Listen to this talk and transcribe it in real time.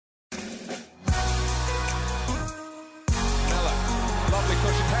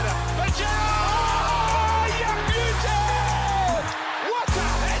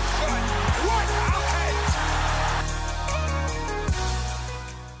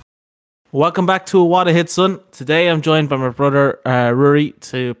Welcome back to What a Hit Son. Today I'm joined by my brother Rory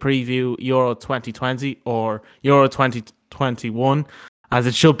to preview Euro 2020 or Euro 2021, as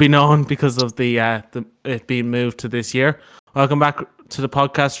it should be known because of the it being moved to this year. Welcome back to the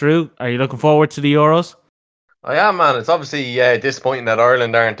podcast, Rue. Are you looking forward to the Euros? I am, man. It's obviously disappointing that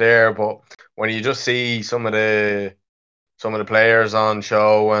Ireland aren't there, but when you just see some of the players on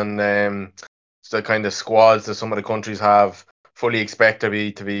show and the kind of squads that some of the countries have, fully expect to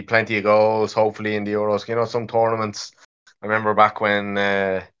be plenty of goals. Hopefully in the Euros, some tournaments. I remember back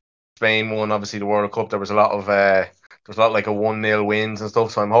when Spain won, obviously the World Cup. There was a lot like a 1-0 wins and stuff.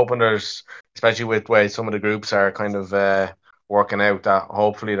 So I'm hoping especially with the way some of the groups are kind of working out, that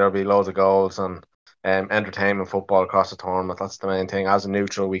hopefully there'll be loads of goals and entertainment football across the tournament. That's the main thing. As a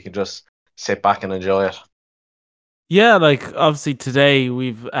neutral, we can just sit back and enjoy it. Yeah, like obviously today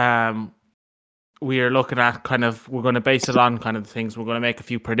we are looking at we're going to base it on kind of the things. We're going to make a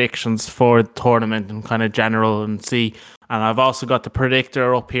few predictions for the tournament and kind of general and see. And I've also got the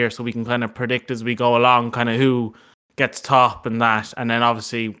predictor up here so we can kind of predict as we go along kind of who gets top and that. And then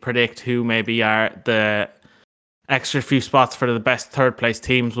obviously predict who maybe are the extra few spots for the best third place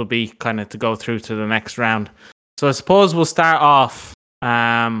teams will be kind of to go through to the next round. So I suppose we'll start off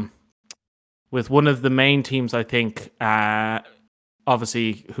with one of the main teams, I think,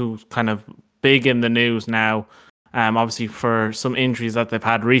 obviously who's kind of big in the news now, obviously for some injuries that they've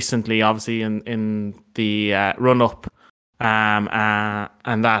had recently, obviously in the run up, and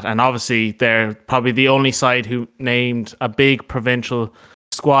that, and obviously they're probably the only side who named a big provincial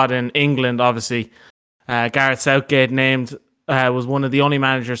squad in England. Obviously, Gareth Southgate named was one of the only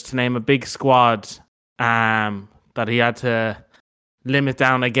managers to name a big squad that he had to limit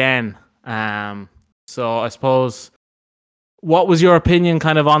down again. So I suppose, what was your opinion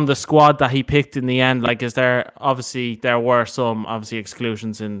kind of on the squad that he picked in the end? Like, there were some obviously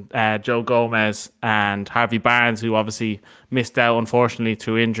exclusions in Joe Gomez and Harvey Barnes, who obviously missed out unfortunately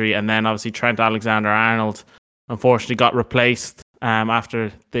through injury, and then obviously Trent Alexander-Arnold unfortunately got replaced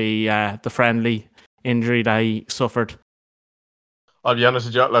after the friendly injury that he suffered. I'll be honest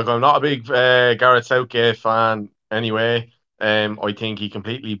with you, like I'm not a big Gareth Southgate fan anyway. I think he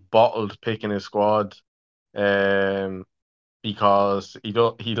completely bottled picking his squad. Um, because he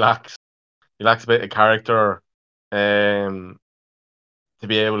lacks a bit of character. Um, to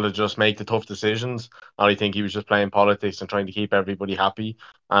be able to just make the tough decisions. And I think he was just playing politics and trying to keep everybody happy.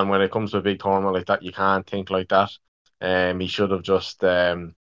 And when it comes to a big tournament like that, you can't think like that. He should have just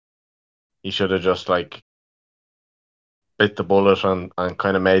like bit the bullet and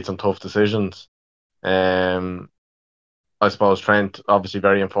kind of made some tough decisions. Um, I suppose Trent obviously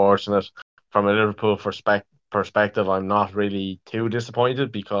very unfortunate. From a Liverpool perspective, I'm not really too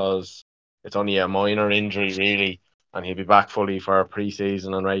disappointed because it's only a minor injury really, and he'll be back fully for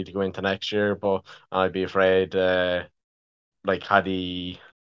pre-season and ready to go into next year. But I'd be afraid, like had he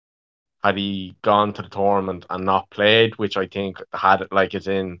gone to the tournament and not played, which I think had like as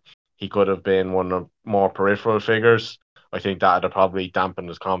in he could have been one of more peripheral figures. I think that'd have probably dampened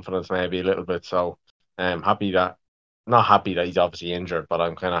his confidence maybe a little bit. So I'm happy that not happy that he's obviously injured, but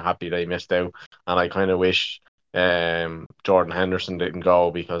I'm kind of happy that he missed out, and I kind of wish Jordan Henderson didn't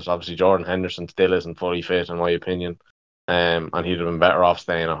go because obviously Jordan Henderson still isn't fully fit in my opinion, and he'd have been better off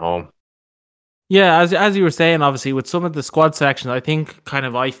staying at home. Yeah, as you were saying, obviously with some of the squad selections, I think kind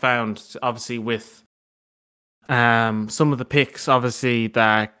of I found obviously with some of the picks, obviously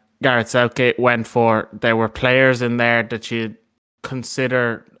that Gareth Southgate went for, there were players in there that you'd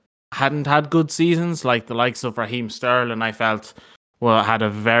consider hadn't had good seasons, like the likes of Raheem Sterling. I felt had a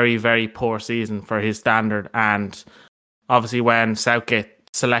very very poor season for his standard, and obviously when Southgate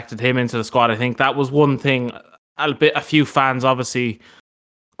selected him into the squad, I think that was one thing a few fans obviously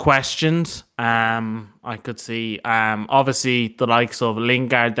questioned. I could see obviously the likes of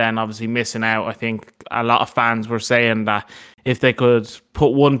Lingard then obviously missing out. I think a lot of fans were saying that if they could put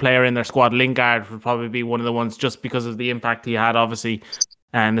one player in their squad, Lingard would probably be one of the ones, just because of the impact he had obviously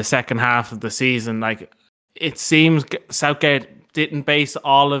in the second half of the season. Like, it seems Southgate didn't base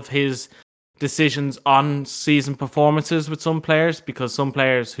all of his decisions on season performances with some players, because some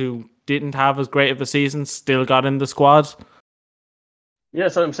players who didn't have as great of a season still got in the squad. Yeah,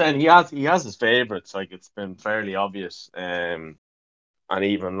 so I'm saying he has his favourites. Like it's been fairly obvious. And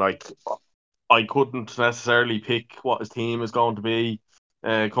even like I couldn't necessarily pick what his team is going to be.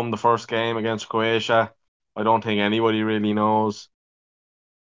 Come the first game against Croatia, I don't think anybody really knows.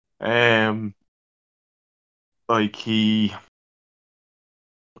 Um, like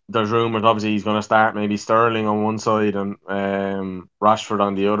there's rumours obviously he's going to start maybe Sterling on one side and Rashford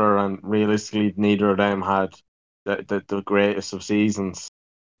on the other, and realistically neither of them had the greatest of seasons.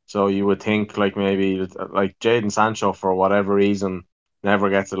 So you would think like maybe like Jadon Sancho for whatever reason never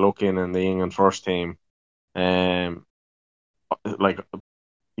gets a look in the England first team. Like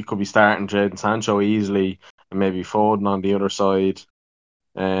you could be starting Jadon Sancho easily and maybe Foden on the other side.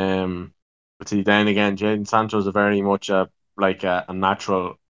 But see, then again, Jadon Sancho is a very much a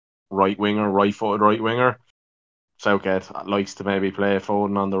natural right-footed right winger. Southgate likes to maybe play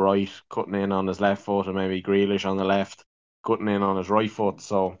Foden on the right, cutting in on his left foot, and maybe Grealish on the left, cutting in on his right foot.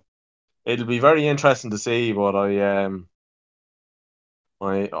 So it'll be very interesting to see. But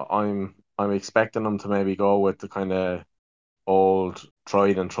I'm expecting them to maybe go with the kind of old,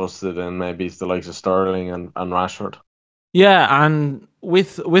 tried and trusted, and maybe it's the likes of Sterling and Rashford. Yeah, and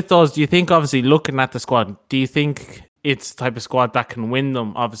with those, do you think, obviously looking at the squad, do you think it's the type of squad that can win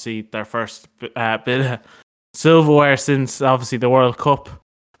them obviously their first bit of silverware since obviously the World Cup?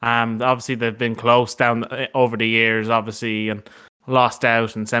 Obviously they've been close down over the years, obviously, and lost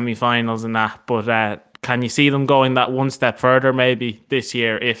out in semi-finals and that. But can you see them going that one step further maybe this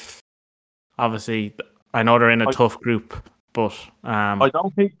year? If obviously, I know they're in a tough group, but I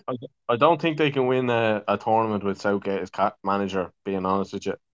don't think they can win a tournament with Southgate as manager. Being honest with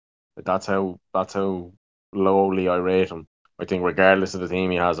you, that's how lowly I rate him. I think regardless of the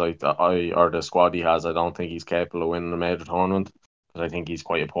team he has, or the squad he has, I don't think he's capable of winning a major tournament because I think he's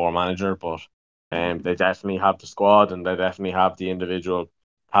quite a poor manager. But they definitely have the squad and they definitely have the individual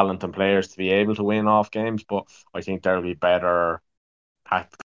talent and players to be able to win off games. But I think there'll be better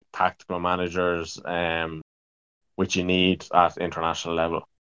tactical managers, which you need at international level.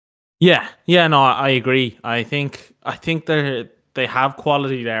 Yeah, no, I agree. I think they have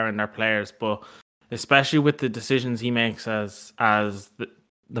quality there in their players, but especially with the decisions he makes as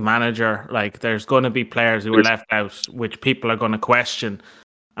the manager, like there's going to be players who are left out, which people are going to question.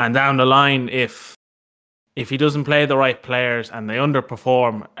 And down the line, if he doesn't play the right players and they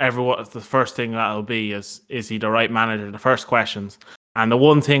underperform, everyone, the first thing that'll be is he the right manager? The first questions. And the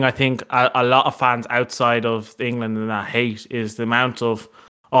one thing I think a lot of fans outside of England and that hate is the amount of,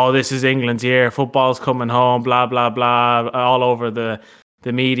 oh, this is England's year, football's coming home, blah, blah, blah, all over the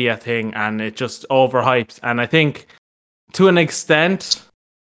media thing, and it just overhypes. And I think to an extent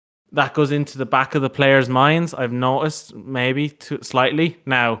that goes into the back of the players' minds, I've noticed, maybe slightly.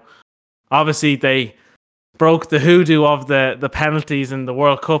 Now, obviously, they broke the hoodoo of the penalties in the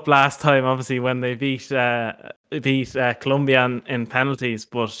World Cup last time, obviously, when they beat Colombia in penalties.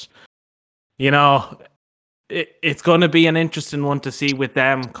 But, you know, it's going to be an interesting one to see with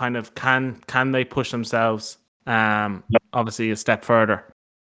them. Kind of can they push themselves obviously a step further?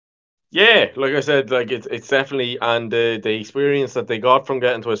 Yeah, like I said, like it's definitely, and the experience that they got from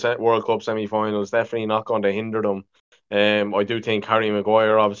getting to a World Cup semi-final is definitely not going to hinder them. I do think Harry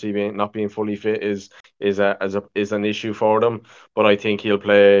Maguire obviously not being fully fit is an issue for them, but I think he'll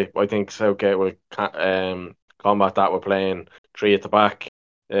play. I think Southgate will combat that with playing three at the back,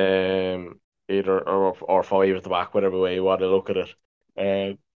 either or five at the back, whatever way you want to look at it.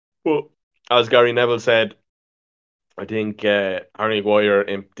 But as Gary Neville said, I think Harry Maguire,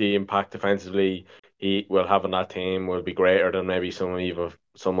 the impact defensively he will have on that team will be greater than maybe some of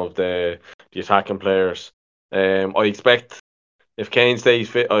the attacking players. I expect if Kane stays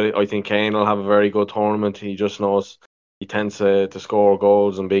fit, I think Kane will have a very good tournament. He just knows he tends to score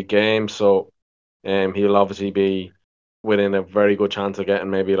goals in big games, so he'll obviously be within a very good chance of getting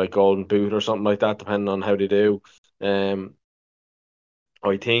maybe like Golden Boot or something like that, depending on how they do.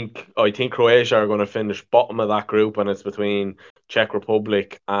 I think Croatia are going to finish bottom of that group, and it's between Czech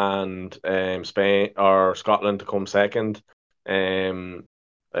Republic and Spain or Scotland to come second. I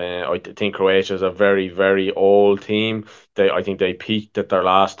think Croatia is a very, very old team. I think they peaked at their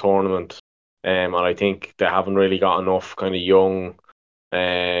last tournament, and I think they haven't really got enough kind of young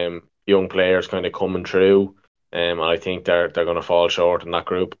players kind of coming through. And I think they're going to fall short in that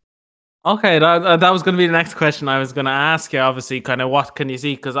group. Okay, that was going to be the next question I was going to ask you. Obviously, kind of what can you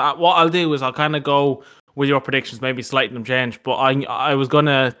see? Because what I'll do is I'll kind of go with your predictions, maybe slightly them change. But I was going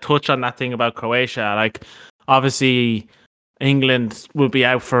to touch on that thing about Croatia. Like, obviously, England will be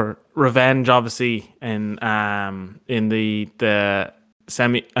out for revenge. Obviously, in the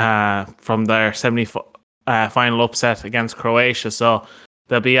semi from their final upset against Croatia, so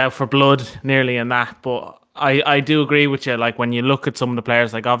they'll be out for blood nearly in that. But I do agree with you. Like when you look at some of the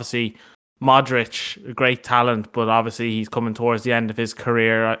players, like obviously Modric, a great talent, but obviously he's coming towards the end of his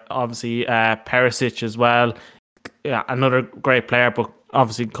career. Obviously Perisic as well, yeah, another great player, but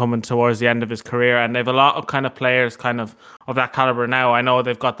obviously coming towards the end of his career. And they've a lot of kind of players kind of that caliber now. I know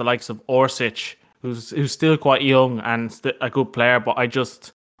they've got the likes of Orsic, who's still quite young and a good player, but I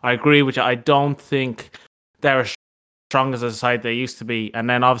agree with you. I don't think they're strong as a side they used to be. And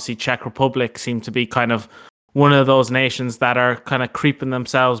then obviously Czech Republic seem to be kind of one of those nations that are kind of creeping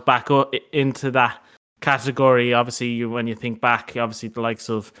themselves back up into that category. Obviously, when you think back, obviously the likes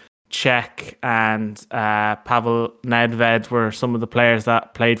of Czech and Pavel Nedved were some of the players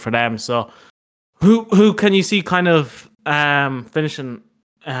that played for them. So who can you see kind of finishing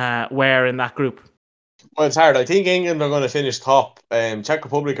where in that group? Well, it's hard. I think England are going to finish top. Czech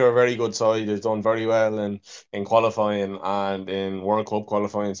Republic are a very good side. They've done very well in qualifying and in World Cup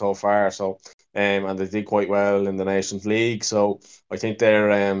qualifying so far. So, and they did quite well in the Nations League. So I think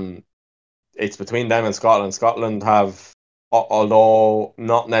they're it's between them and Scotland. Scotland have, although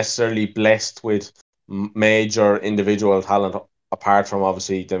not necessarily blessed with major individual talent, apart from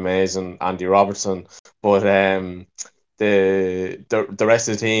obviously the amazing Andy Robertson, but the rest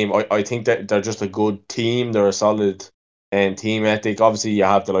of the team, I think that they're just a good team. They're a solid team ethic. Obviously, you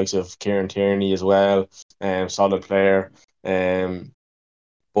have the likes of Kieran Tierney as well, solid player.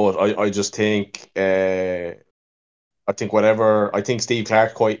 But I just think I think Steve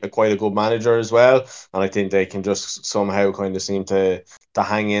Clark quite a good manager as well, and I think they can just somehow kind of seem to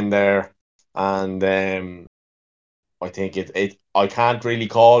hang in there. And I think I can't really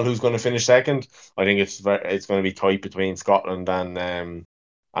call who's going to finish second. I think it's going to be tight between Scotland and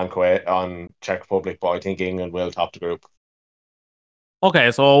Kuwait on Czech Republic, but I think England will top the group.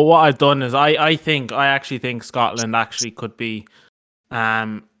 Okay, so what I've done is I actually think Scotland actually could be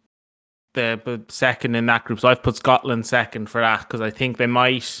the second in that group. So I've put Scotland second for that because I think they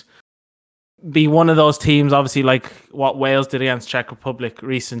might be one of those teams, obviously, like what Wales did against Czech Republic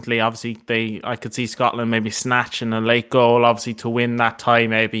recently. Obviously, I could see Scotland maybe snatching a late goal, obviously, to win that tie.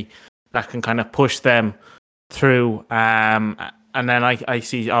 Maybe that can kind of push them through. And then I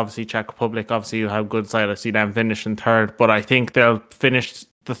see obviously Czech Republic. Obviously, you have good side. I see them finishing third, but I think they'll finish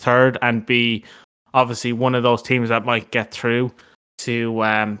the third and be obviously one of those teams that might get through to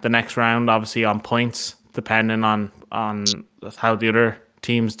the next round. Obviously, on points, depending on how the other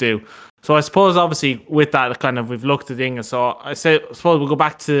teams do. So I suppose, obviously, with that, kind of we've looked at England. So I suppose we'll go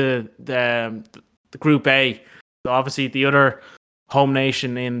back to the Group A. So obviously, the other home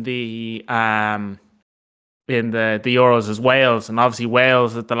nation in the Euros is Wales, and obviously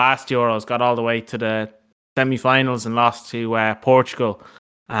Wales at the last Euros got all the way to the semi-finals and lost to Portugal,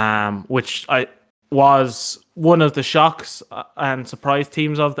 which was one of the shocks and surprise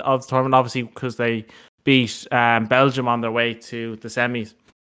teams of the tournament. Obviously, because they beat Belgium on their way to the semis.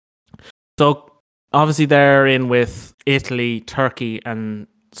 So obviously they're in with Italy, Turkey and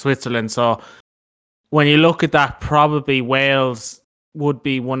Switzerland. So when you look at that, probably Wales would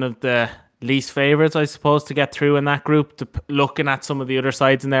be one of the least favourites, I suppose, to get through in that group. Looking at some of the other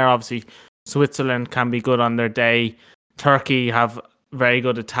sides in there, obviously Switzerland can be good on their day. Turkey have very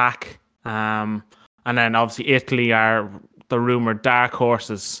good attack. And then obviously Italy are the rumoured dark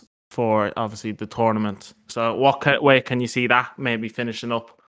horses for obviously the tournament. So what way can you see that maybe finishing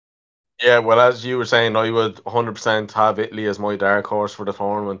up? Yeah, well, as you were saying, I would 100% have Italy as my dark horse for the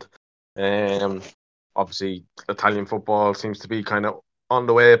tournament. Obviously, Italian football seems to be kind of on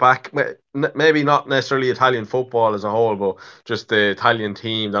the way back. Maybe not necessarily Italian football as a whole, but just the Italian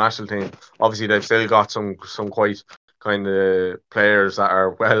team, the national team. Obviously, they've still got some quite kind of players that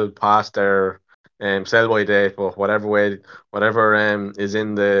are well past their sell-by date, but whatever is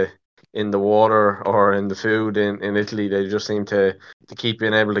in the water or in the food in Italy, they just seem to keep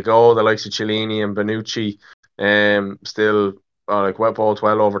being able to go. The likes of Cellini and Bonucci, still both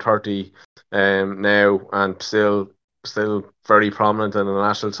well over 30 now, and still very prominent in the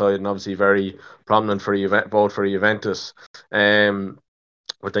national side, and obviously very prominent for both for Juventus.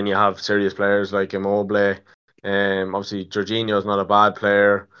 But then you have serious players like Immobile. Obviously Jorginho's not a bad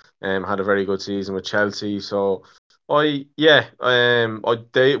player. Had a very good season with Chelsea. So they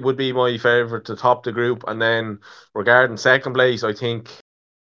would be my favourite to top the group. And then regarding second place, I think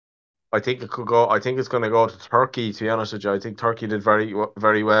it could go. I think it's going to go to Turkey. To be honest with you, I think Turkey did very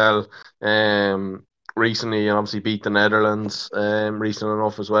very well recently, and obviously beat the Netherlands recently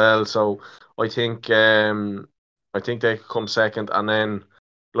enough as well. So I think they could come second, and then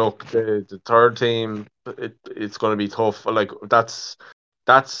look, the third team, it's going to be tough. Like that's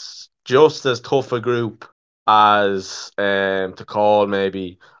just as tough a group as to call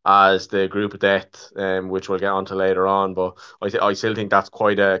maybe as the group of death, which we'll get onto later on. But I still think that's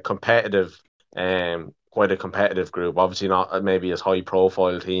quite a competitive group. Obviously not maybe as high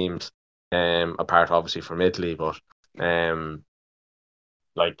profile teams, apart obviously from Italy, but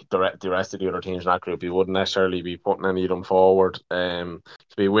like the rest of the other teams in that group, you wouldn't necessarily be putting any of them forward to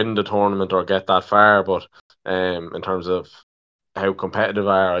be win the tournament or get that far. But in terms of how competitive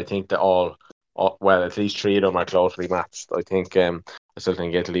are, I think that all well, at least three of them are closely matched. I still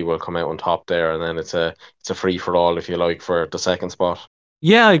think Italy will come out on top there, and then it's a free for all, if you like, for the second spot.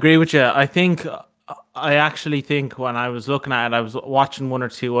 Yeah, I agree with you. I actually think when I was looking at it, I was watching one or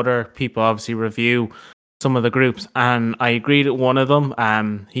two other people obviously review some of the groups, and I agreed with one of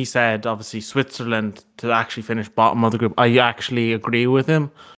them. He said obviously Switzerland to actually finish bottom of the group. I actually agree with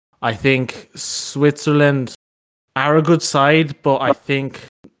him. I think Switzerland are a good side, but I think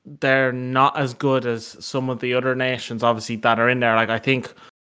they're not as good as some of the other nations, obviously, that are in there. Like, I think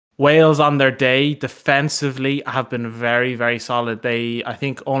Wales on their day defensively have been very, very solid. I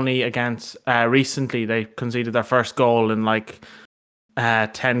think only against recently they conceded their first goal in like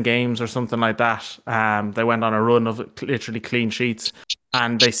 10 games or something like that. They went on a run of literally clean sheets,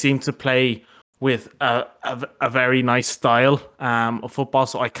 and they seem to play with a very nice style of football.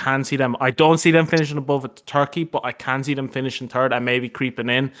 So I can see them. I don't see them finishing above Turkey, but I can see them finishing third and maybe creeping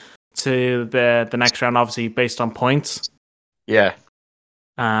in to the next round, obviously based on points. Yeah.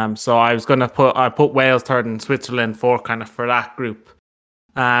 So I was gonna put Wales third and Switzerland fourth, kind of for that group.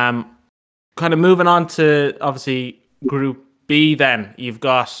 Kind of moving on to obviously Group B. Then you've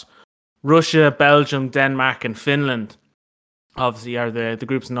got Russia, Belgium, Denmark, and Finland. Obviously, are the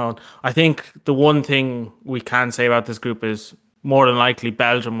groups known. I think the one thing we can say about this group is more than likely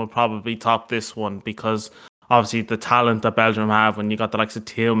Belgium will probably top this one, because obviously the talent that Belgium have, when you got the likes of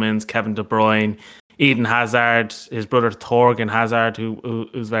Tielemans, Kevin De Bruyne, Eden Hazard, his brother Thorgan Hazard,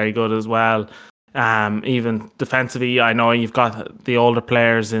 who's very good as well. Even defensively, I know you've got the older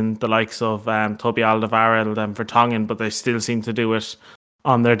players in the likes of Toby Alderweireld and Vertonghen, but they still seem to do it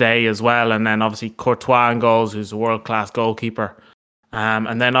on their day as well. And then obviously Courtois in goals, who's a world-class goalkeeper.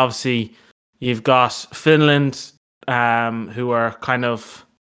 And then obviously you've got Finland, who are kind of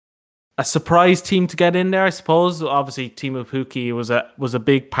a surprise team to get in there, I suppose. Obviously Teemu Pukki was a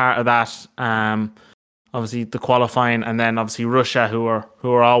big part of that. Obviously the qualifying, and then obviously Russia, who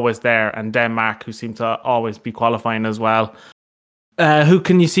are always there, and Denmark, who seem to always be qualifying as well. Who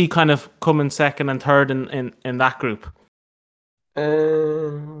can you see kind of coming second and third in that group?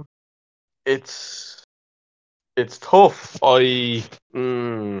 It's tough. Russia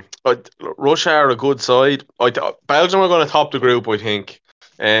are a good side. Belgium are going to top the group, I think.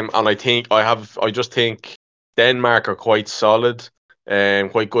 And I just think Denmark are quite solid,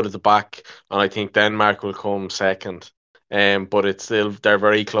 quite good at the back, and I think Denmark will come second. But they're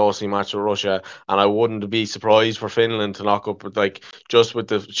very closely matched with Russia, and I wouldn't be surprised for Finland to knock up, like, just with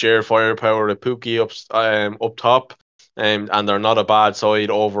the sheer firepower of Pukki up top. And they're not a bad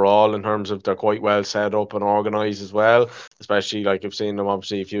side overall in terms of they're quite well set up and organised as well. Especially, like, I've seen them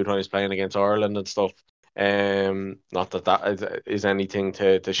obviously a few times playing against Ireland and stuff. Not that is anything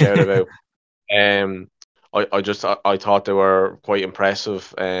to shout about. I thought they were quite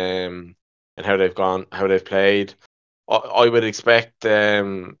impressive. And how they've played. I would expect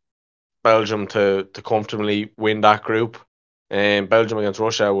Belgium to comfortably win that group. Belgium against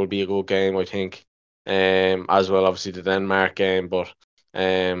Russia will be a good game, I think. As well, obviously the Denmark game, but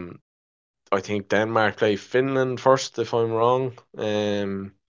I think Denmark play Finland first, if I'm wrong.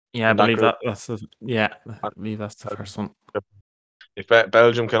 I believe that's the first one. If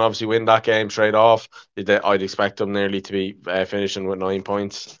Belgium can obviously win that game straight off, I'd expect them nearly to be finishing with 9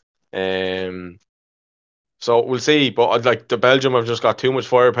 points. So we'll see, but like the Belgium have just got too much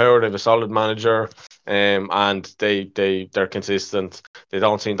firepower. They have a solid manager, and they're consistent. They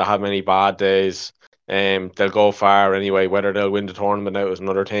don't seem to have many bad days. They'll go far anyway. Whether they'll win the tournament out is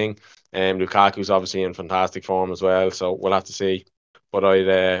another thing. Lukaku's obviously in fantastic form as well, so we'll have to see. But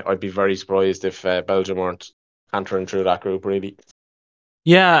I'd be very surprised if Belgium aren't cantering through that group, really.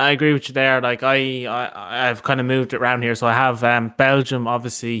 Yeah, I agree with you there. Like I've kind of moved it around here, so I have Belgium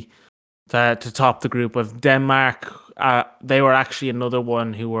obviously to top the group of Denmark. They were actually another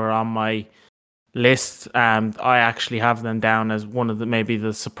one who were on my list. I actually have them down as one of maybe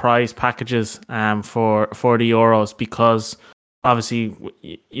the surprise packages for the Euros, because obviously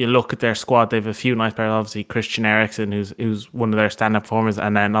you look at their squad, they have a few nice players. Obviously Christian Eriksen, who's one of their stand-up performers,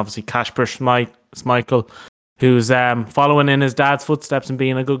 and then obviously Kasper Schmeichel, who's following in his dad's footsteps and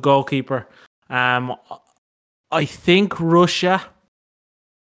being a good goalkeeper. I think Russia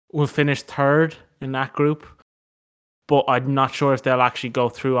will finish third in that group, but I'm not sure if they'll actually go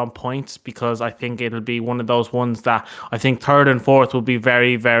through on points, because I think it'll be one of those ones that I think third and fourth will be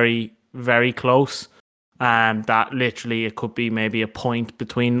very, very, very close. That literally it could be maybe a point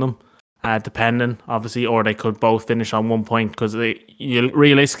between them, depending, obviously, or they could both finish on 1 point, because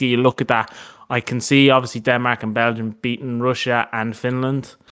realistically, you look at that, I can see obviously Denmark and Belgium beating Russia and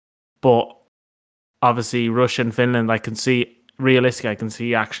Finland, but obviously Russia and Finland, I can see realistic. I can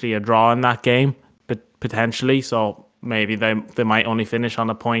see actually a draw in that game, but potentially. So maybe they might only finish on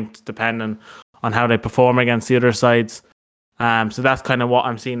a point depending on how they perform against the other sides. So that's kind of what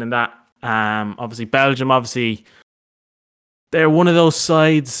I'm seeing in that. Obviously Belgium, obviously they're one of those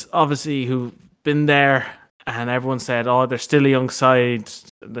sides, obviously, who've been there, and everyone said, "Oh, they're still a young side."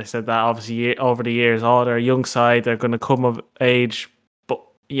 They said that obviously over the years, "Oh, they're a young side. They're going to come of age," but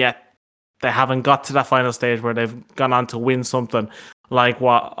yet they haven't got to that final stage where they've gone on to win something like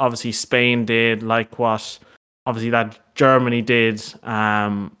what obviously Spain did, like what obviously that Germany did.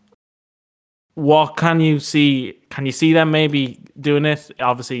 What can you see? Can you see them maybe doing it?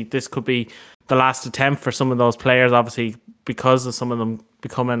 Obviously, this could be the last attempt for some of those players. Obviously, because of some of them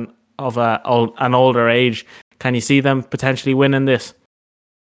becoming of an older age, can you see them potentially winning this?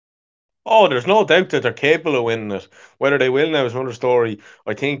 Oh, there's no doubt that they're capable of winning it. Whether they will now is another story.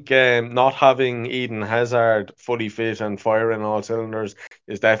 I think not having Eden Hazard fully fit and firing all cylinders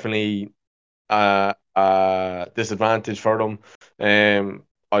is definitely disadvantage for them.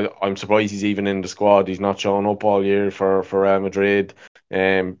 I'm surprised he's even in the squad. He's not shown up all year for Real Madrid.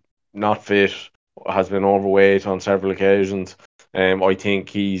 Not fit, has been overweight on several occasions. I think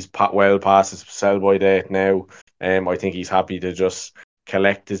he's well past his sell-by date now. I think he's happy to just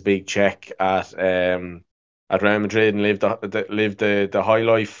collect his big check at Real Madrid and live the high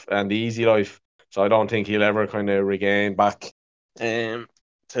life and the easy life. So I don't think he'll ever kind of regain back to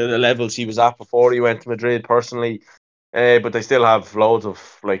the levels he was at before he went to Madrid personally. But they still have loads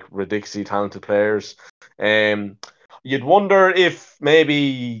of like ridiculously talented players. You'd wonder if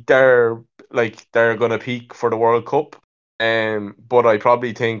maybe they're gonna peak for the World Cup. But I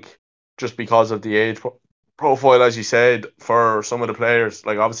probably think just because of the age profile, as you said, for some of the players,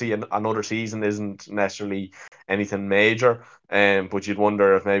 like obviously another season isn't necessarily anything major. But you'd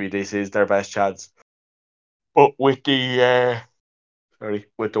wonder if maybe this is their best chance. But with the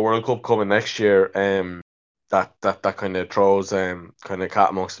World Cup coming next year, that kind of throws kind of cat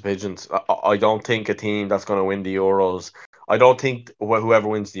amongst the pigeons. I don't think a team that's going to win the Euros. I don't think whoever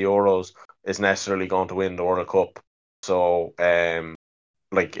wins the Euros is necessarily going to win the World Cup. So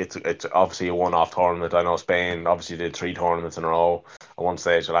like it's obviously a one-off tournament. I know Spain obviously did 3 tournaments in a row at one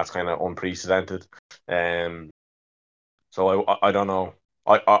stage, so that's kind of unprecedented. Um, so I don't know.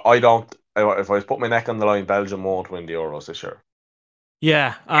 I don't. If I was put my neck on the line, Belgium won't win the Euros this year.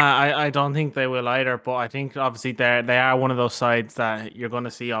 Yeah, I don't think they will either. But I think obviously they are one of those sides that you're going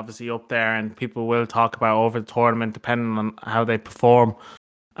to see obviously up there, and people will talk about over the tournament depending on how they perform.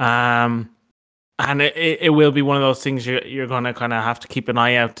 And it will be one of those things you're going to kind of have to keep an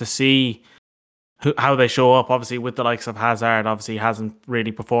eye out to see how they show up. Obviously, with the likes of Hazard, obviously he hasn't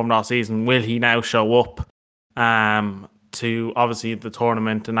really performed all season. Will he now show up to obviously the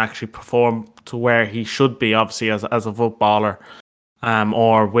tournament and actually perform to where he should be, obviously as a footballer?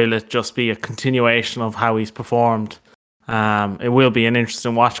 Or will it just be a continuation of how he's performed? It will be an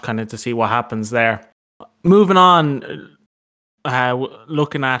interesting watch kind of to see what happens there. Moving on,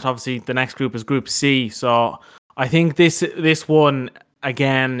 looking at obviously the next group is Group C. So I think this one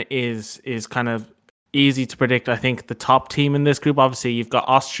again is kind of easy to predict. I think the top team in this group, obviously you've got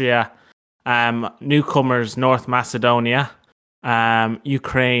Austria, newcomers North Macedonia,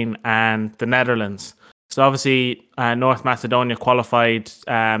 Ukraine, and the Netherlands. So obviously, North Macedonia qualified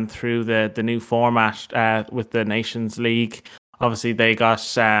through the new format with the Nations League. Obviously, they got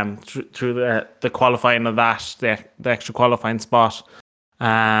through the qualifying of that, the extra qualifying spot.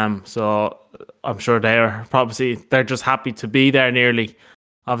 So I'm sure they're just happy to be there nearly.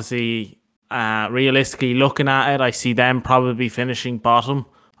 Obviously, realistically looking at it, I see them probably finishing bottom.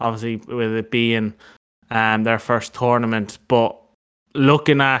 Obviously, with it being their first tournament, but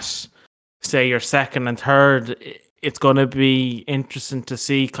looking at say your second and third, it's going to be interesting to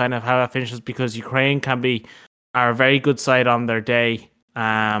see kind of how that finishes because Ukraine are a very good side on their day,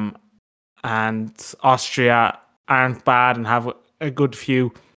 and Austria aren't bad and have a good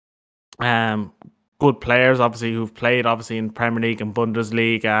few good players, obviously who've played obviously in Premier League and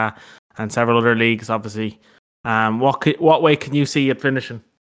Bundesliga and several other leagues, obviously. What way can you see it finishing?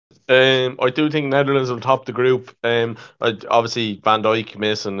 I do think Netherlands will top the group. Obviously Van Dijk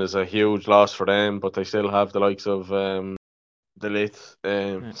missing is a huge loss for them, but they still have the likes of De Ligt.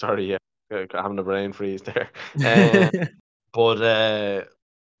 Yeah. Sorry, yeah, having a brain freeze there. But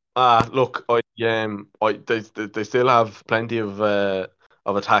look, they still have plenty of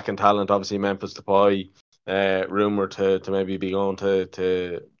attacking talent. Obviously, Memphis Depay, rumored to maybe be going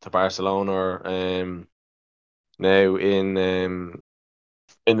to Barcelona, now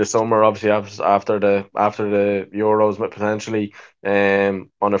in the summer, obviously after the Euros, but potentially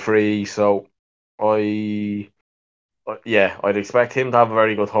on a free. So I Yeah, I'd expect him to have a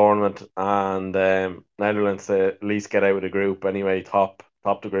very good tournament, and Netherlands to at least get out of the group anyway, top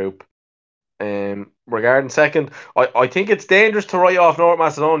the group. Regarding second, I think it's dangerous to write off North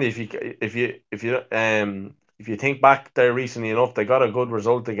Macedonia if you think back there recently enough, they got a good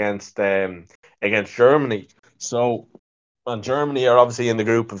result against Germany. So, and Germany are obviously in the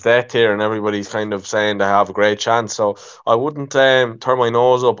group of death here, and everybody's kind of saying they have a great chance. So I wouldn't turn my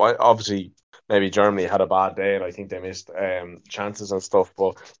nose up. Obviously maybe Germany had a bad day, and I think they missed chances and stuff,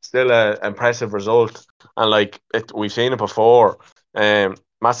 but still a impressive result. And we've seen it before.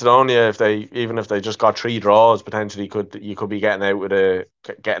 Macedonia, if they just got 3 draws, potentially you could be getting out of the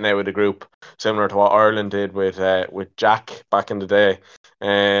group, similar to what Ireland did with Jack back in the day.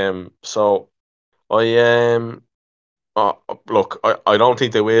 So I look, I don't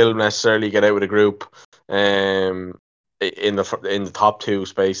think they will necessarily get out of the group, in the top two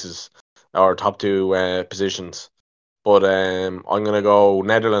spaces or top two positions. But I'm gonna go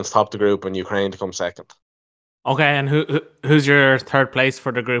Netherlands top the group and Ukraine to come second. Okay, and who's your third place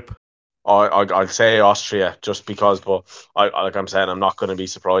for the group? I'd say Austria just because, but like I'm saying, I'm not going to be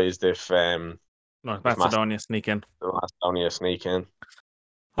surprised if North Macedonia sneak in. Macedonia sneak in.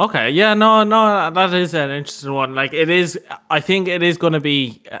 Okay, yeah, no, that is an interesting one. Like it is, I think it is going to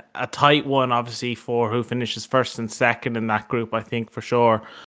be a tight one, obviously, for who finishes first and second in that group. I think for sure.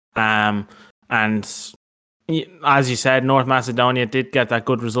 And as you said, North Macedonia did get that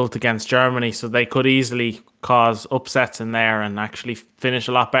good result against Germany, so they could easily cause upsets in there and actually finish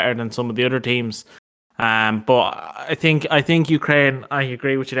a lot better than some of the other teams. But I think Ukraine. I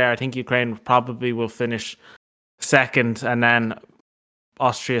agree with you there. I think Ukraine probably will finish second, and then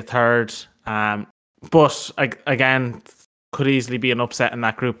Austria third. But again, could easily be an upset in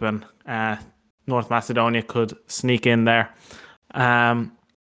that group, and North Macedonia could sneak in there.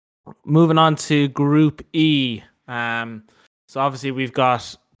 Moving on to Group E. So obviously we've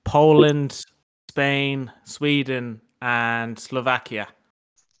got Poland, Spain, Sweden, and Slovakia.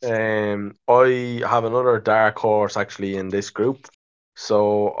 I have another dark horse actually in this group.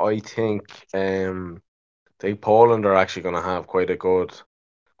 So I think Poland are actually going to have quite a good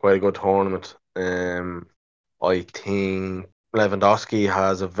tournament. I think Lewandowski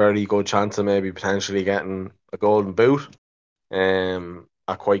has a very good chance of maybe potentially getting a golden boot.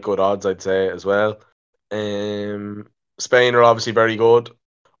 At quite good odds, I'd say as well. Spain are obviously very good.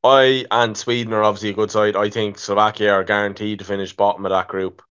 And Sweden are obviously a good side. I think Slovakia are guaranteed to finish bottom of that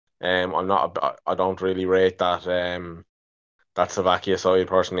group. I don't really rate that Slovakia side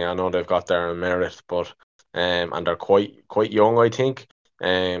personally. I know they've got their merit, but and they're quite young, I think.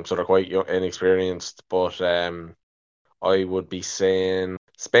 So they're quite young, inexperienced. But I would be saying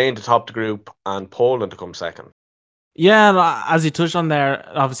Spain to top the group and Poland to come second. Yeah, as you touched on there,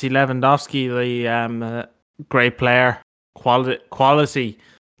 obviously Lewandowski, the great player, quality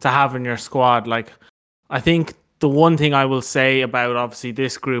to have in your squad. Like, I think the one thing I will say about obviously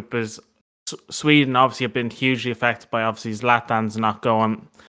this group is Sweden obviously have been hugely affected by obviously Zlatan's not going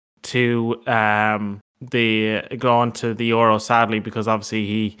to the Euro, sadly, because obviously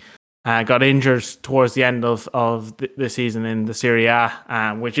he got injured towards the end of the season in the Serie A,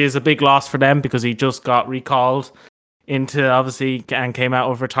 which is a big loss for them because he just got recalled into obviously and came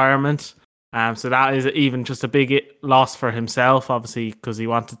out of retirement. So that is even just a big loss for himself, obviously, because he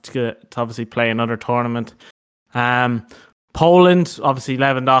wanted to obviously play another tournament. Poland, obviously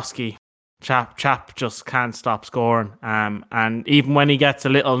Lewandowski, chap just can't stop scoring. And even when he gets a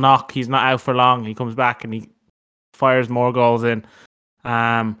little knock, he's not out for long. He comes back and he fires more goals in.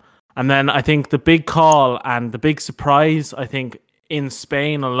 And then I think the big call and the big surprise, I think, in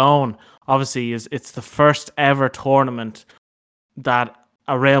Spain alone, obviously, it's the first ever tournament that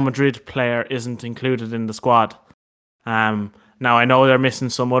a Real Madrid player isn't included in the squad. Now I know they're missing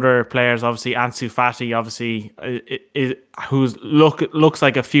some other players. Obviously, Ansu Fati, obviously, who's looks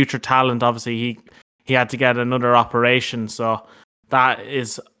like a future talent. Obviously, he had to get another operation, so that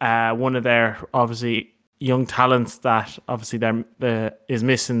is one of their obviously young talents that obviously is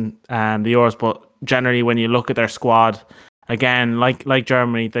missing the Euros. But generally, when you look at their squad, again, like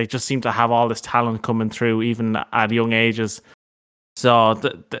Germany, they just seem to have all this talent coming through, even at young ages. So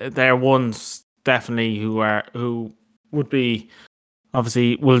they're ones definitely who would be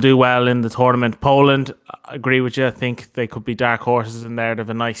obviously will do well in the tournament. Poland, I agree with you. I think they could be dark horses in there. They have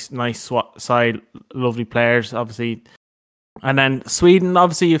a nice side, lovely players, obviously. And then Sweden,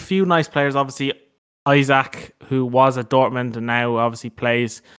 obviously a few nice players. Obviously Isaac, who was at Dortmund and now obviously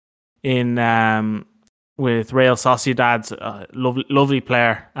plays in with Real Sociedad's lovely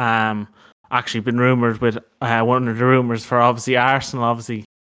player. Actually been rumoured with one of the rumours for obviously Arsenal, obviously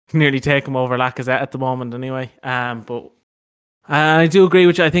nearly take him over Lacazette at the moment, anyway. But I do agree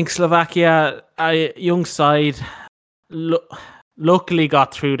with you. I think Slovakia, a young side, luckily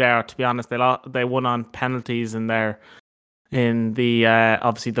got through there. To be honest, they won on penalties in the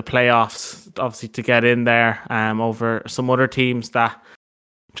obviously the playoffs, obviously to get in there. Over some other teams that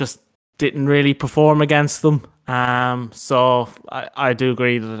just didn't really perform against them. So I do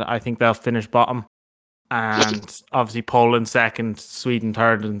agree that I think they'll finish bottom. And obviously Poland second, Sweden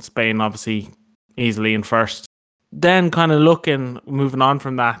third, and Spain obviously easily in first. Then kind of moving on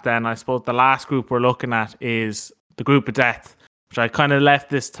from that, then I suppose the last group we're looking at is the group of death, which I kind of left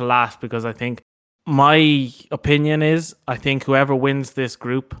this to last because I think my opinion is I think whoever wins this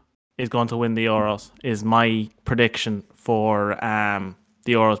group is going to win the Euros, is my prediction for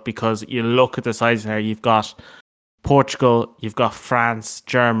the Euros, because you look at the sides there, you've got Portugal, you've got France,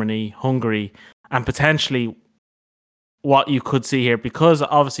 Germany, Hungary, and potentially what you could see here, because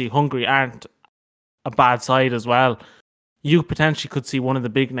obviously Hungary aren't a bad side as well, you potentially could see one of the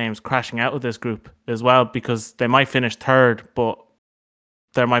big names crashing out of this group as well, because they might finish third, but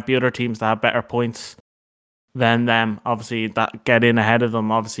there might be other teams that have better points than them, obviously, that get in ahead of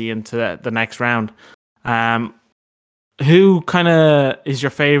them, obviously, into the next round. Who kind of is your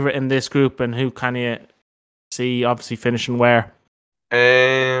favourite in this group, and who can you see obviously finishing where?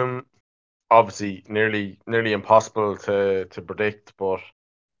 Obviously, nearly impossible to predict, but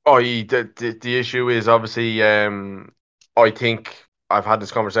the issue is obviously I think I've had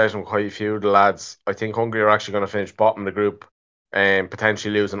this conversation with quite a few of the lads. I think Hungary are actually going to finish bottom of the group and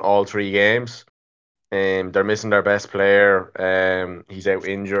potentially losing all 3 games. They're missing their best player. He's out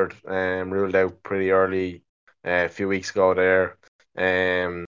injured, ruled out pretty early a few weeks ago there.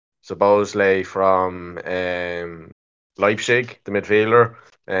 Szoboszlai from Leipzig, the midfielder.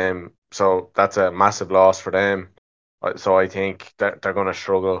 So that's a massive loss for them. So I think that they're going to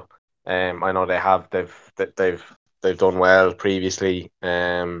struggle. I know they've done well previously.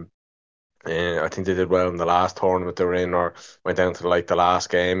 I think they did well in the last tournament they were in, or went down to the last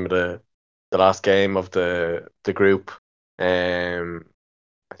game of the group. I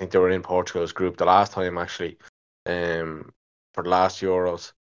think they were in Portugal's group the last time, actually, for the last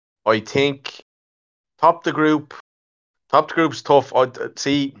Euros. I think top the group's tough. I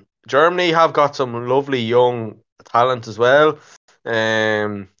see Germany have got some lovely young talent as well,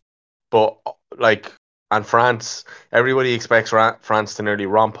 but and France, everybody expects France to nearly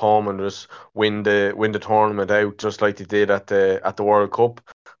romp home and just win the tournament out, just like they did at the World Cup.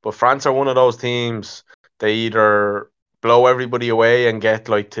 But France are one of those teams, they either blow everybody away and get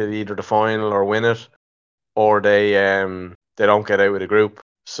to either the final or win it, or they don't get out of the group.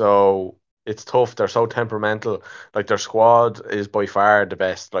 So it's tough. They're so temperamental. Their squad is by far the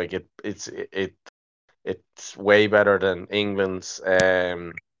best. It's way better than England's.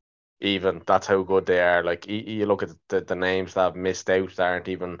 Even that's how good they are. You look at the names that have missed out that aren't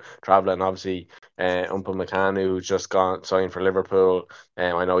even travelling. Obviously, Upamecano, who's just signed for Liverpool.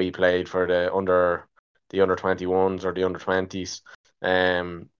 I know he played for the under 21s or the under 20s.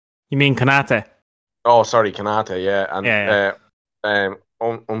 You mean Konate? Oh, sorry, Konate. Yeah, and yeah.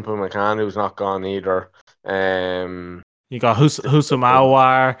 Upamecano's not gone either. You got Houssam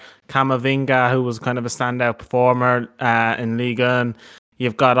Aouar, Camavinga, who was kind of a standout performer in Ligue 1.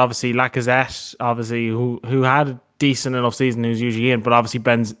 You've got obviously Lacazette, obviously who had a decent enough season, who's usually in, but obviously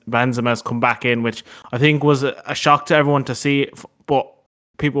Benzema's come back in, which I think was a shock to everyone to see. But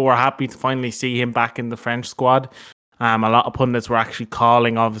people were happy to finally see him back in the French squad. A lot of pundits were actually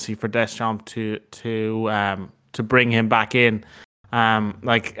calling, obviously, for Deschamps to bring him back in. And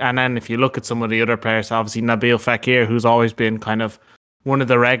then if you look at some of the other players, obviously Nabil Fekir, who's always been kind of one of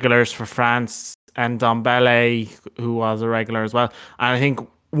the regulars for France, and Dombele, who was a regular as well. And I think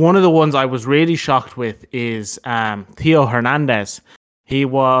one of the ones I was really shocked with is Theo Hernandez. He's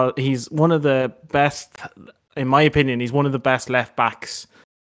one of the best, in my opinion, he's one of the best left backs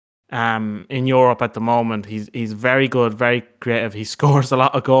in Europe at the moment. He's very good, very creative. He scores a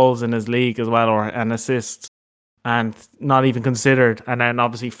lot of goals in his league as well, or an assist, and not even considered. And then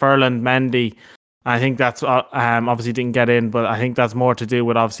obviously Ferland Mendy, I think that's obviously didn't get in, but I think that's more to do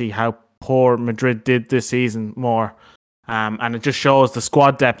with obviously how poor Madrid did this season more. And it just shows the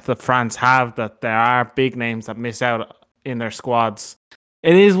squad depth that France have, that there are big names that miss out in their squads.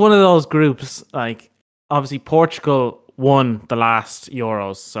 It is one of those groups, obviously Portugal won the last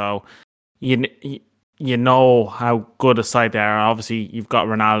Euros, so you know how good a side they are. Obviously, you've got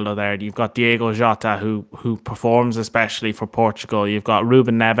Ronaldo there. You've got Diego Jota, who performs especially for Portugal. You've got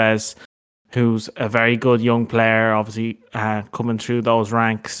Ruben Neves, who's a very good young player, obviously coming through those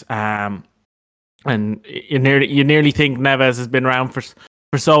ranks. And you nearly think Neves has been around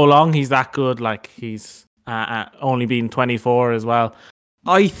for so long. He's that good. Like he's only been 24 as well.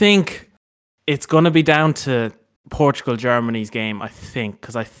 I think it's going to be down to Portugal-Germany's game, I think,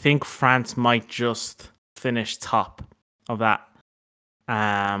 because I think France might just finish top of that.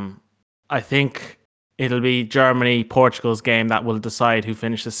 I think it'll be Germany-Portugal's game that will decide who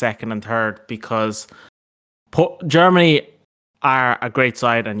finishes second and third, because Germany are a great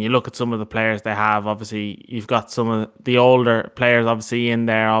side, and you look at some of the players they have. Obviously, you've got some of the older players obviously in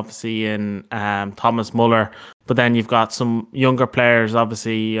there, obviously in Thomas Muller, but then you've got some younger players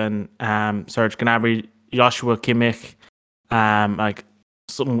obviously in Serge Gnabry, Joshua Kimmich, like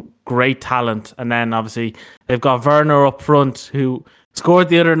some great talent. And then obviously they've got Werner up front, who scored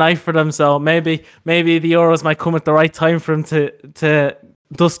the other night for them, so maybe the Euros might come at the right time for him to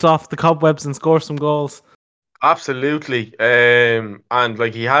dust off the cobwebs and score some goals. Absolutely, and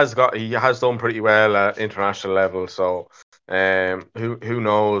like he has done pretty well at international level. So, who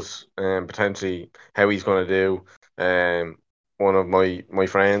knows, potentially how he's going to do. One of my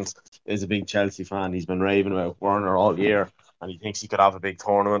friends is a big Chelsea fan. He's been raving about Werner all year, and he thinks he could have a big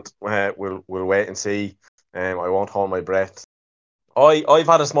tournament. We'll wait and see. I won't hold my breath. I've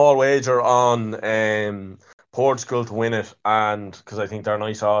had a small wager on Portugal to win it, and because I think they're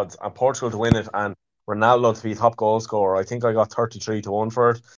nice odds, and Portugal to win it, and Ronaldo to be top goal scorer. I think I got 33-1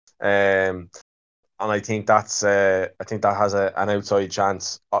 for it, and I think that has an outside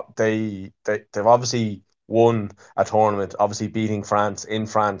chance. They've obviously won a tournament, obviously beating France in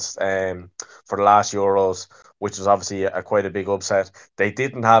France for the last Euros, which was obviously quite a big upset. They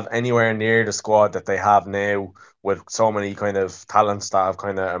didn't have anywhere near the squad that they have now, with so many kind of talents that have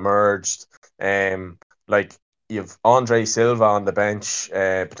kind of emerged. Like you've Andre Silva on the bench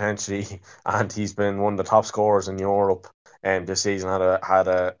potentially, and he's been one of the top scorers in Europe. This season had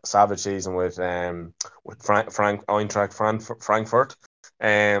a savage season with Eintracht Frankfurt.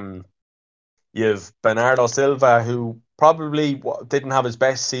 You've Bernardo Silva, who probably didn't have his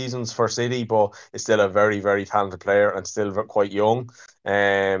best seasons for City, but is still a very, very talented player and still quite young.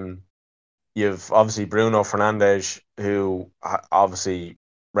 You've obviously Bruno Fernandes, who obviously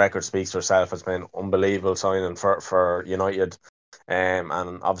record speaks for itself, has been unbelievable signing for United.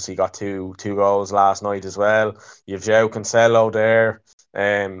 And obviously got two goals last night as well. You've João Cancelo there.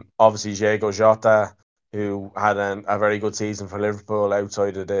 Obviously Diego Jota, who had a very good season for Liverpool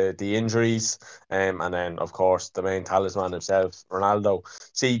outside of the injuries. And then of course the main talisman himself, Ronaldo.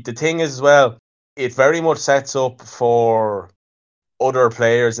 See, the thing is as well, it very much sets up for other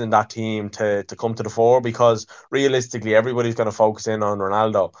players in that team to come to the fore, because realistically everybody's going to focus in on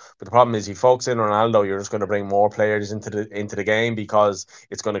Ronaldo. But the problem is, you focus in on Ronaldo, you're just going to bring more players into the game, because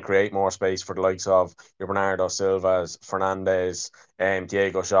it's going to create more space for the likes of your Bernardo Silva's, Fernandes,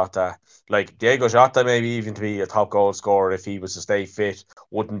 Diego Jota. Like Diego Jota, maybe even to be a top goal scorer if he was to stay fit,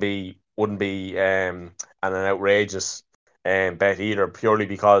 wouldn't be an outrageous bet either, purely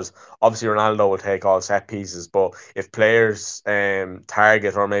because obviously Ronaldo will take all set pieces, but if players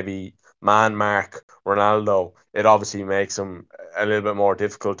target or maybe man mark Ronaldo, it obviously makes him a little bit more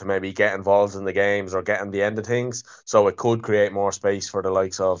difficult to maybe get involved in the games or get in the end of things. So it could create more space for the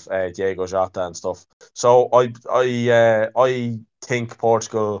likes of Diego Jota and stuff. So I think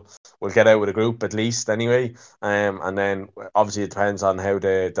Portugal will get out with a group at least anyway. And then obviously it depends on how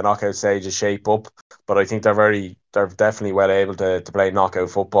the knockout stages shape up. But I think they're definitely well able to play knockout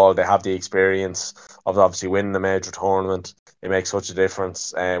football. They have the experience of obviously winning a major tournament. It makes such a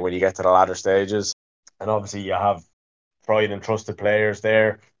difference when you get to the latter stages. And obviously you have tried and trusted players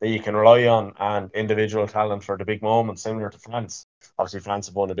there that you can rely on, and individual talent for the big moments, similar to France. Obviously France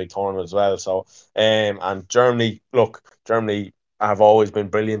have won a big tournament as well. So and Germany have always been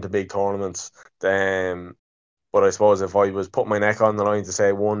brilliant in big tournaments. But I suppose if I was putting my neck on the line to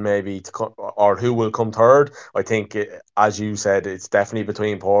say one maybe or who will come third, I think as you said, it's definitely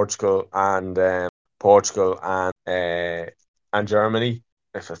between Portugal and Germany.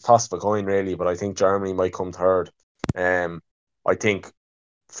 If it's toss of a coin really, but I think Germany might come third. I think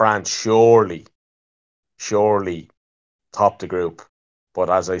France surely top the group, but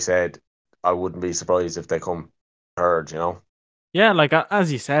as I said, I wouldn't be surprised if they come third. Yeah, like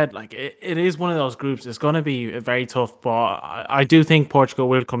as you said, like it is one of those groups. It's going to be very tough, but I do think Portugal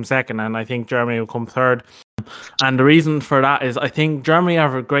will come second, and I think Germany will come third. And the reason for that is I think Germany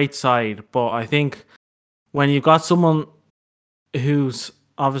have a great side, but I think when you've got someone who's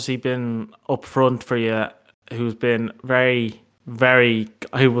obviously been up front for you, who's been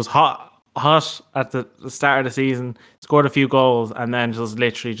who was hot at the start of the season, scored a few goals, and then just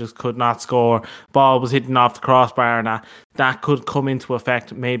literally just could not score. Ball was hitting off the crossbar, and that could come into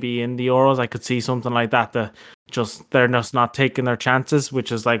effect maybe in the Euros. I could see something like that. The they're just not taking their chances,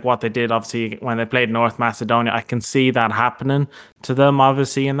 which is like what they did obviously when they played North Macedonia. I can see that happening to them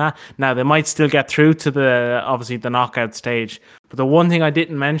obviously in that. Now they might still get through to the knockout stage. But the one thing I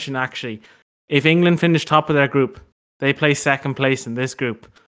didn't mention actually, if England finish top of their group, they play second place in this group.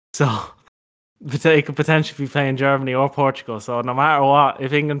 So they could potentially be playing Germany or Portugal. So no matter what,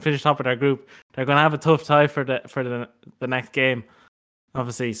 if England finish top of their group, they're going to have a tough tie for the next game,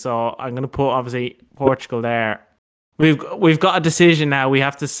 obviously. So I'm going to put obviously Portugal there. We've got a decision now. We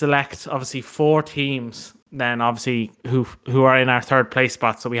have to select obviously 4 teams. Then obviously who are in our third place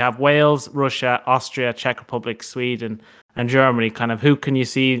spot. So we have Wales, Russia, Austria, Czech Republic, Sweden, and Germany. Kind of who can you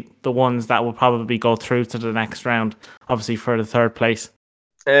see the ones that will probably go through to the next round? Obviously for the third place.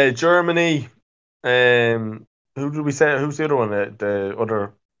 Germany. Who did we say? Who's the other one? The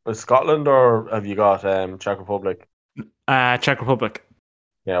other was Scotland, or have you got Czech Republic? Czech Republic.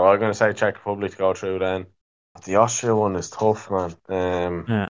 Yeah, well, I'm going to say Czech Republic to go through then. The Austria one is tough, man.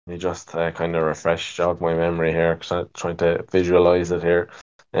 Yeah. You just kind of jog my memory here because I'm trying to visualize it here.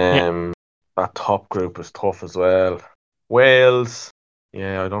 That top group is tough as well. Wales.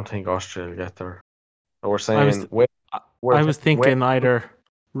 Yeah, I don't think Austria will get there. We're saying I was thinking either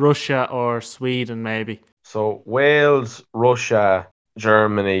Russia or Sweden, maybe. So Wales, Russia,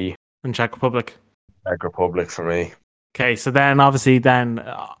 Germany, and Czech Republic. Czech Republic for me. Okay, so then obviously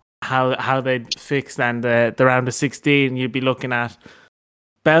how they'd fix then the round of 16, you'd be looking at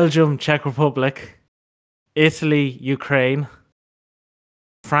Belgium, Czech Republic, Italy, Ukraine,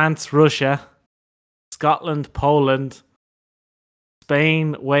 France, Russia, Scotland, Poland,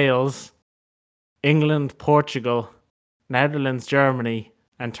 Spain, Wales, England, Portugal, Netherlands, Germany,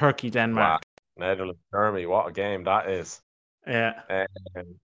 and Turkey, Denmark. Wow. Netherlands, Germany, what a game that is. Yeah.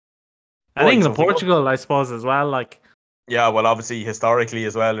 And England, Portugal, I suppose, as well. Like, yeah, well, obviously, historically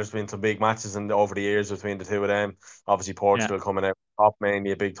as well, there's been some big matches over the years between the two of them. Obviously, Portugal coming out top,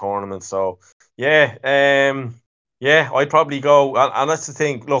 mainly a big tournament. So, yeah, I'd probably go. And that's the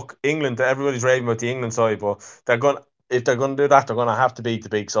thing. Look, England, everybody's raving about the England side, but if they're going to do that, they're going to have to beat the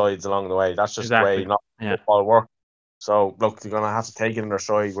big sides along the way. That's just the way football works. So, look, they're going to have to take it in their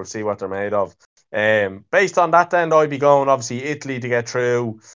stride. We'll see what they're made of. Based on that, then I'd be going obviously Italy to get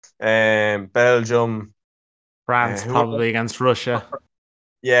through. Belgium. France probably against Russia.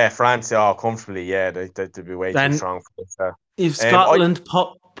 Yeah, France, comfortably. Yeah, they'd be way too strong for this. If Scotland,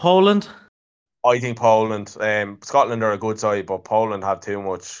 Poland? I think Poland. Scotland are a good side, but Poland have too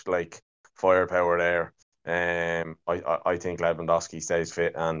much firepower there. I think Lewandowski stays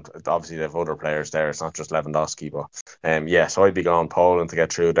fit, and obviously they have other players there. It's not just Lewandowski, but so I'd be going Poland to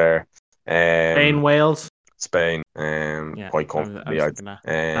get through there. Spain, Wales. Spain, quite comfortably.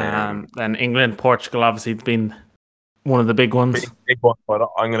 Then England, Portugal, obviously been one of the big ones. Big one, but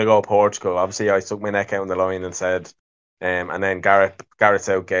I'm going to go Portugal. Obviously, I stuck my neck out on the line and said, and then Gareth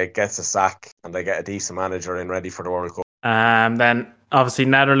Southgate gets a sack, and they get a decent manager in ready for the World Cup. Then obviously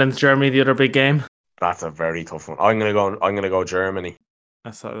Netherlands, Germany, the other big game. That's a very tough one. I'm going to go Germany.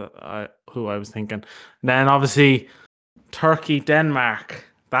 That's who I was thinking. Then obviously Turkey, Denmark.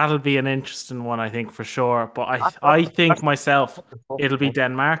 That'll be an interesting one, I think, for sure. But I think myself, it'll be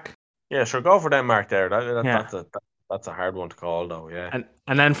Denmark. Yeah, sure. Go for Denmark there. That's a hard one to call, though. Yeah.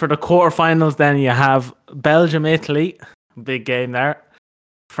 And then for the quarterfinals, then you have Belgium, Italy, big game there.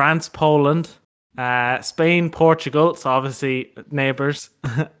 France, Poland, Spain, Portugal. So obviously neighbours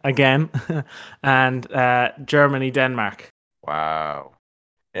again, and Germany, Denmark. Wow.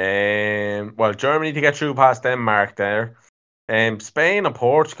 Well, Germany to get through past Denmark there. Spain and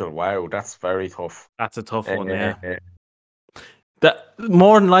Portugal. Wow, that's very tough. That's a tough one. Yeah.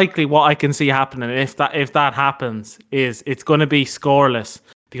 More than likely, what I can see happening if that happens is it's going to be scoreless,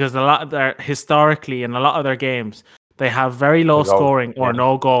 because historically in a lot of their games they have very low scoring or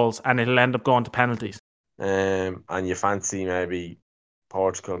no goals, and it'll end up going to penalties. And you fancy maybe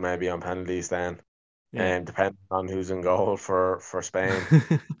Portugal maybe on penalties then, depending on who's in goal for Spain.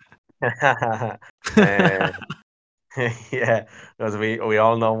 Yeah, because we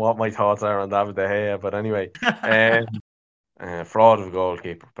all know what my thoughts are on David De Gea, but anyway, fraud of a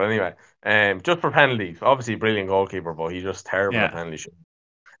goalkeeper. But anyway, just for penalties, obviously brilliant goalkeeper, but he's just terrible at penalty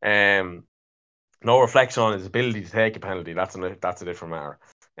shooting. No reflection on his ability to take a penalty. That's a different matter.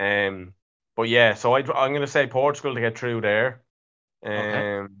 But yeah, so I'm going to say Portugal to get through there.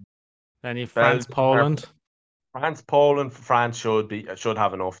 Then you France, Poland. France should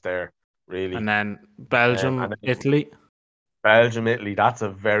have enough there. Really. And then Belgium, Italy. Belgium, Italy, that's a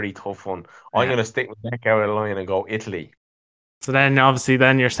very tough one. I'm going to stick my neck out of the line and go Italy. So then obviously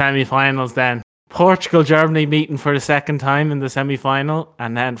your semi-finals then. Portugal, Germany meeting for the second time in the semi-final,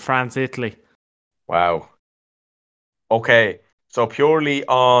 and then France, Italy. Wow. Okay, so purely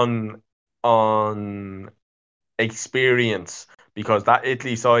on experience, because that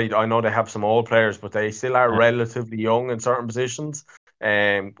Italy side, I know they have some old players, but they still are Yeah. relatively young in certain positions.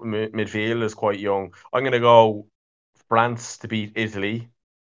 Midfield is quite young. I'm going to go France to beat Italy,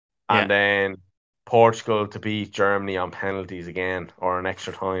 Yeah. and then Portugal to beat Germany on penalties again or an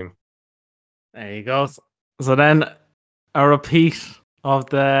extra time. There you go. So then a repeat of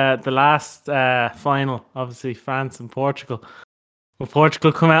the last final, obviously France and Portugal. Will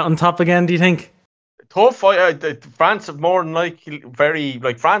Portugal come out on top again, do you think? Tough. France have more than likely very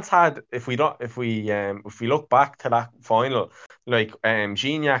like France had. If we look back to that final, like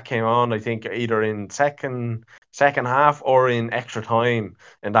Gignac came on, I think either in second half or in extra time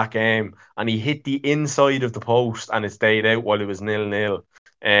in that game, and he hit the inside of the post and it stayed out while it was 0-0.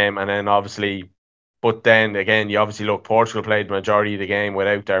 And then obviously, but then again, you obviously look, Portugal played the majority of the game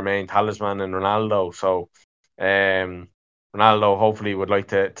without their main talisman and Ronaldo. So, Ronaldo hopefully would like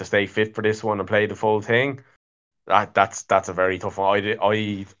to stay fit for this one and play the full thing. That's a very tough one.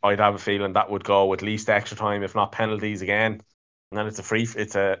 I'd have a feeling that would go at least extra time, if not penalties again. And then it's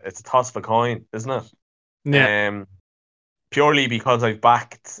a toss of a coin, isn't it? Yeah. Purely because I've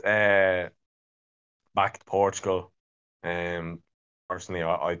backed Portugal. Personally,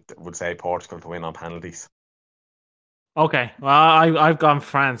 I would say Portugal to win on penalties. Okay. Well, I've gone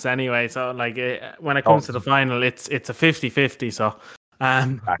France anyway. So like when it comes to the final, it's a 50-50.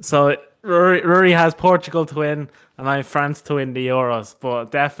 So Rory has Portugal to win, and I have France to win the Euros.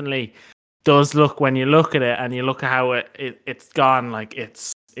 But definitely does look, when you look at it and you look at how it's gone, like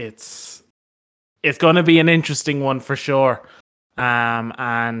it's going to be an interesting one for sure.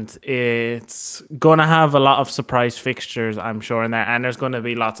 And it's gonna have a lot of surprise fixtures, I'm sure, in there, and there's gonna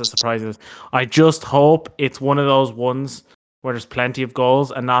be lots of surprises. I just hope it's one of those ones where there's plenty of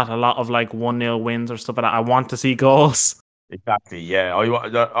goals and not a lot of like 1-0 wins or stuff like that. I want to see goals. Exactly. Yeah.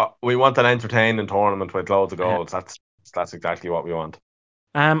 We want an entertaining tournament with loads of goals. That's exactly what we want.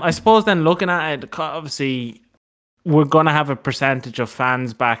 I suppose then looking at it, obviously we're gonna have a percentage of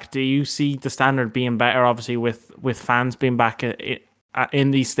fans back. Do you see the standard being better, obviously, with fans being back in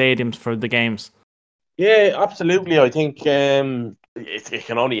these stadiums for the games? Yeah, absolutely. I think it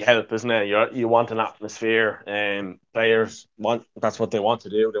can only help, isn't it? You want an atmosphere. Players want, that's what they want to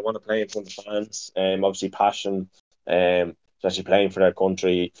do. They want to play in front of fans. Obviously passion. Especially playing for their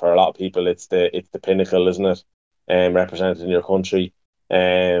country. For a lot of people, it's the pinnacle, isn't it? Representing your country.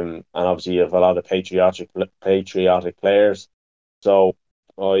 And obviously you have a lot of patriotic players. So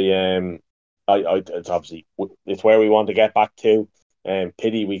I it's obviously it's where we want to get back to.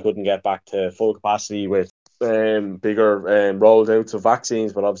 Pity we couldn't get back to full capacity with bigger rolled outs of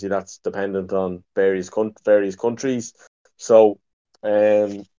vaccines, but obviously that's dependent on various countries. So,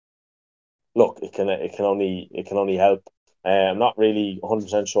 look, it can only help. I'm not really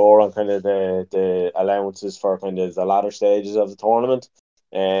 100% sure on kind of the allowances for kind of the latter stages of the tournament.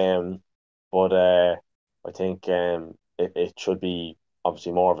 But I think it should be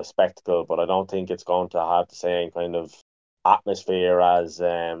obviously more of a spectacle, but I don't think it's going to have the same kind of atmosphere as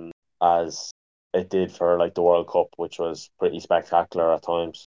it did for like the World Cup, which was pretty spectacular at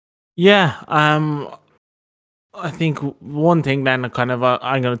times. Yeah, I think one thing then kind of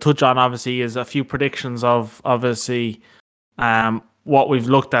I'm going to touch on obviously is a few predictions of obviously what we've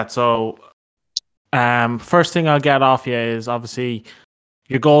looked at. So first thing I'll get off you is obviously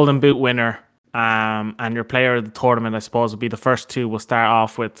your Golden Boot winner and your player of the tournament, I suppose, will be the first two we'll start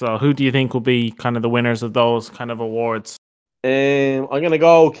off with. So who do you think will be kind of the winners of those kind of awards? I'm gonna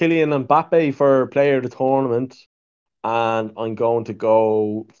go Kylian Mbappe for player of the tournament, and I'm going to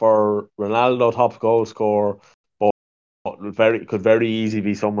go for Ronaldo top goal scorer. But could very easily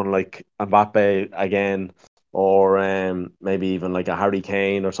be someone like Mbappe again, or maybe even like a Harry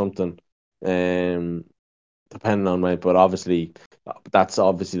Kane or something. Um, Depending on but obviously that's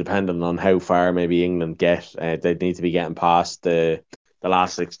obviously dependent on how far maybe England get. They'd need to be getting past the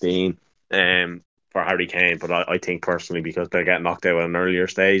last 16 for Harry Kane. But I think personally, because they're getting knocked out at an earlier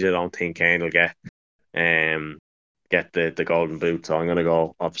stage, I don't think Kane will um get the golden boot. So I'm gonna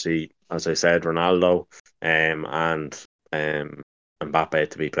go, obviously, as I said, Ronaldo and Mbappe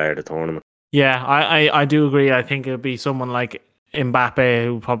to be player of the tournament. Yeah, I do agree. I think it would be someone like Mbappe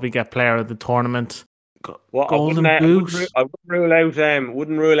who probably get player of the tournament. Well, Golden Boot. I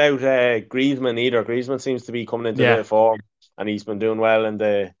wouldn't rule out Griezmann either. Griezmann seems to be coming into a bit Yeah. of form, and he's been doing well in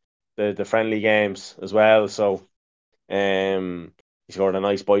the friendly games as well. So, he scored a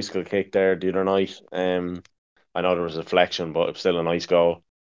nice bicycle kick there the other night. I know there was a deflection, but it's still a nice goal.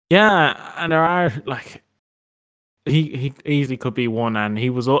 Yeah, and there are like he easily could be one, and he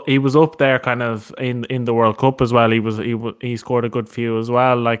was up there kind of in the World Cup as well. He scored a good few as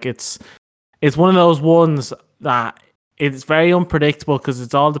well. Like it's one of those ones that it's very unpredictable because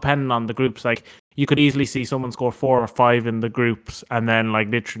it's all dependent on the groups. Like you could easily see someone score 4 or 5 in the groups and then like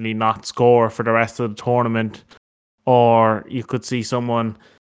literally not score for the rest of the tournament, or you could see someone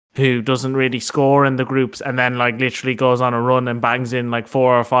who doesn't really score in the groups and then like literally goes on a run and bangs in like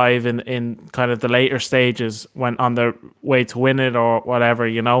 4 or 5 in kind of the later stages when on their way to win it or whatever,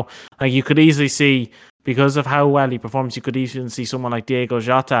 you know. Like you could easily see, because of how well he performs, you could easily see someone like Diego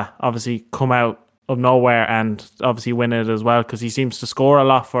Jota obviously come out of nowhere and obviously win it as well, because he seems to score a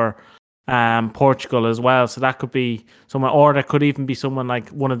lot for Portugal as well. So that could be someone, or there could even be someone like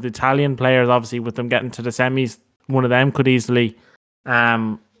one of the Italian players, obviously with them getting to the semis, one of them could easily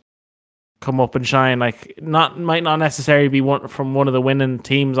come up and shine. Like might not necessarily be one from one of the winning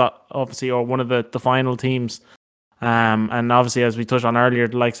teams, obviously, or one of the final teams. And obviously, as we touched on earlier,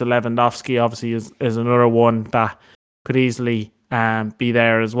 the likes of Lewandowski obviously is another one that could easily be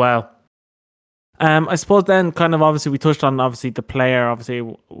there as well. I suppose then kind of obviously we touched on obviously the player. Obviously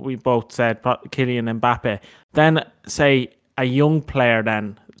we both said Kylian Mbappe. Then say a young player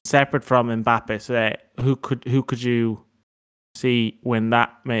then separate from Mbappe. Say who could you see win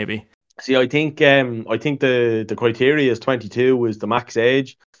that maybe? See, I think the criteria is 22 is the max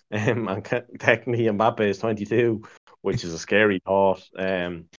age, and technically Mbappe is 22, which is a scary thought,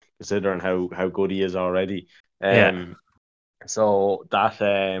 considering how good he is already. So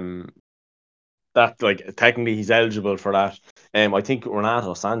that like technically he's eligible for that. I think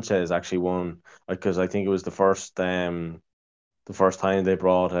Renato Sanchez actually won, because I think it was the first time they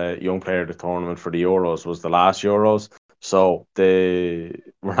brought a young player to the tournament for the Euros was the last Euros. So the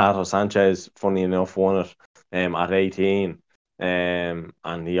Renato Sanchez, funny enough, won it at 18. And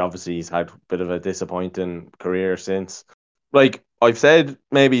he's had a bit of a disappointing career since. Like I've said,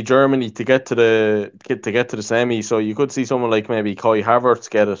 maybe Germany to get to the semi. So you could see someone like maybe Kai Havertz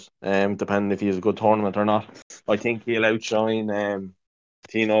get it, depending if he has a good tournament or not. I think he'll outshine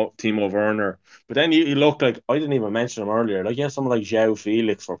Timo Werner. But then you look like, I didn't even mention him earlier. Like you have someone like João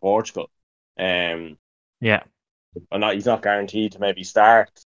Felix for Portugal. Yeah. He's not guaranteed to maybe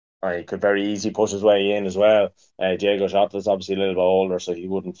start. He could very easily push his way in as well. Diego Jota is obviously a little bit older, so he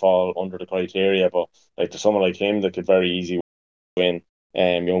wouldn't fall under the criteria. But like there's someone like him that could very easily win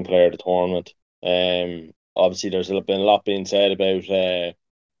young player of the tournament. Obviously there's been a lot being said about you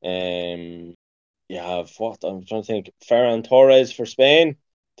have what I'm trying to think. Ferran Torres for Spain. I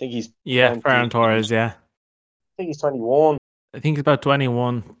think he's Ferran Torres. Yeah, I think he's 21. I think it's about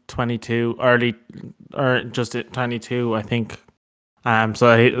 21, 22, early or just at 22. I think.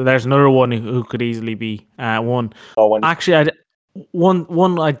 So there's another one who could easily be one. Actually,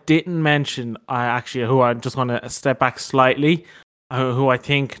 one I didn't mention. Who I just want to step back slightly. Who I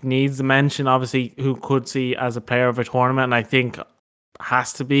think needs a mention. Obviously, who could see as a player of a tournament, and I think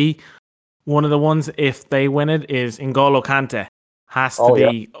has to be one of the ones if they win it is N'Golo Kante. Has to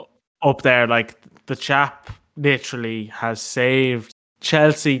be up there. Like the chap literally has saved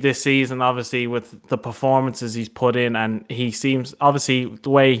Chelsea this season, obviously with the performances he's put in, and he seems obviously the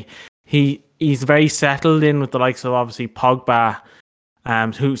way he's very settled in with the likes of obviously Pogba,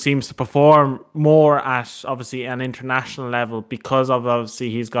 who seems to perform more at obviously an international level because of obviously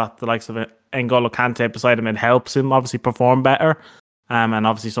he's got the likes of N'Golo Kante beside him. It helps him obviously perform better, and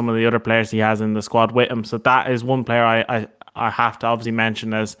obviously some of the other players he has in the squad with him. So that is one player I have to obviously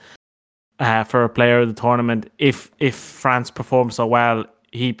mention as for a player of the tournament. If France performs so well,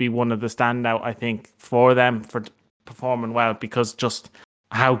 he'd be one of the standout, I think, for them for performing well, because just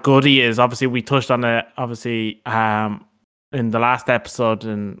how good he is. Obviously, we touched on it, obviously, in the last episode,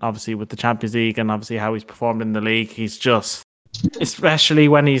 and obviously with the Champions League, and obviously how he's performed in the league. He's just, especially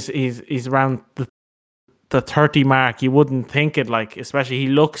when he's around the 30 mark, you wouldn't think it. Like, especially he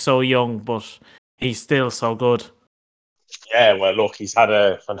looks so young, but he's still so good. Yeah, well, look, he's had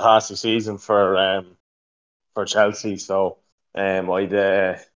a fantastic season for Chelsea, so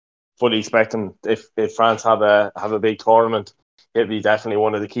I'd fully expect him if France have a big tournament, he'll be definitely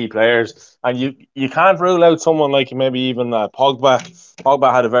one of the key players. And you can't rule out someone like maybe even Pogba.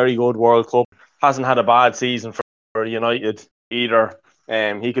 Pogba had a very good World Cup, hasn't had a bad season for United either.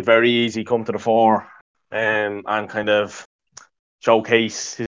 He could very easily come to the fore and kind of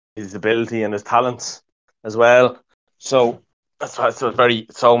showcase his ability and his talents as well. So that's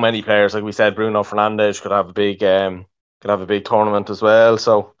so many players. Like we said, Bruno Fernandes could have a big tournament as well.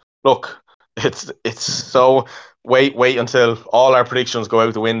 So look, it's so wait until all our predictions go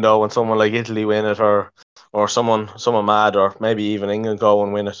out the window and someone like Italy win it, or someone mad, or maybe even England go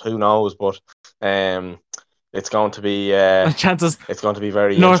and win it. Who knows? But it's going to be chances it's going to be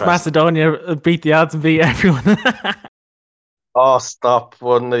very North interesting. Macedonia beat the odds and beat everyone. Oh, stop!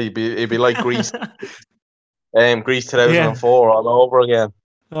 Wouldn't it? It'd be like Greece, Greece Yeah. 2004 all over again.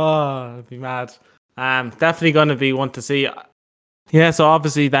 Oh, it'd be mad. Definitely going to be one to see. Yeah, so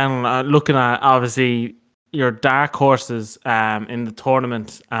obviously then looking at obviously your dark horses in the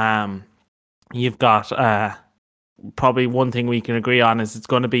tournament, you've got probably one thing we can agree on is it's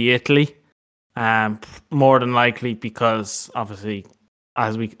going to be Italy, more than likely because obviously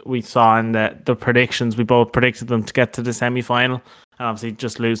as we saw in the predictions, we both predicted them to get to the semi final and obviously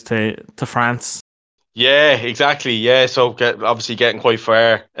just lose to France. Yeah, exactly. Yeah, so obviously getting quite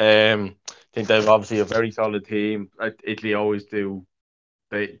far. I think they've obviously a very solid team. Italy always do.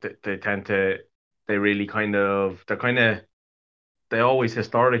 They tend to. They really they always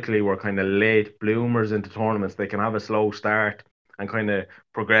historically were kind of late bloomers into tournaments. They can have a slow start and kind of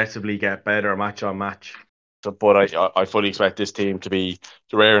progressively get better match on match. So, but I fully expect this team to be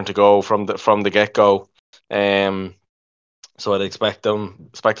raring to go from the get go. So I'd expect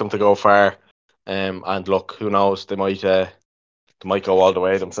them to go far. And look, who knows? They might go all the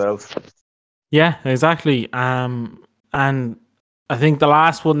way themselves. Yeah, exactly. And I think the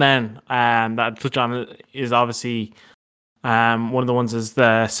last one then that I'd touch on is obviously one of the ones is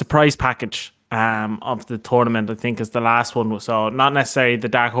the surprise package of the tournament. I think is the last one. So not necessarily the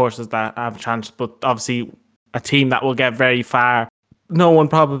dark horses that have a chance, but obviously a team that will get very far. No one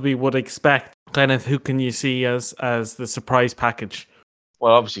probably would expect. Kind of who can you see as the surprise package?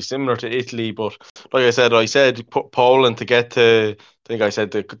 Well, obviously similar to Italy, but like I said Poland to get to. I think I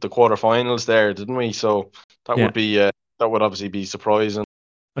said the quarterfinals there, didn't we? So that Yeah. would be that would obviously be surprising.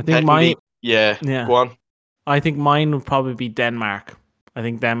 I think mine. Yeah. Go on. I think mine would probably be Denmark. I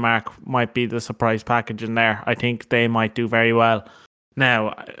think Denmark might be the surprise package in there. I think they might do very well. Now,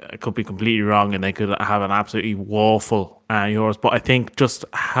 I could be completely wrong and they could have an absolutely woeful Euros, but I think just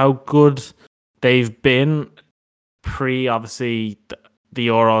how good they've been pre, obviously, the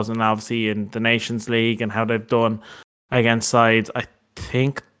Euros and obviously in the Nations League and how they've done against sides, I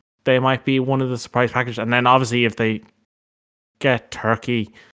think they might be one of the surprise packages. And then obviously if they get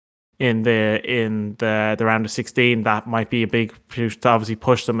Turkey in the round of 16, that might be a big push to obviously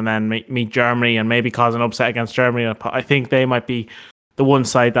push them and then meet Germany and maybe cause an upset against Germany. I think they might be the one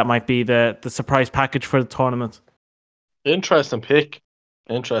side that might be the surprise package for the tournament. Interesting pick.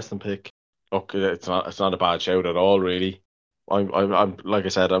 Okay, it's not a bad shout at all, really. I'm like I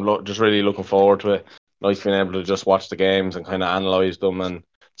said, just really looking forward to it. Nice being able to just watch the games and kind of analyze them and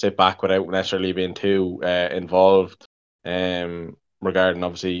sit back without necessarily being too involved. Regarding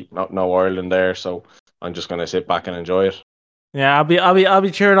obviously no Ireland there, so I'm just gonna sit back and enjoy it. Yeah, I'll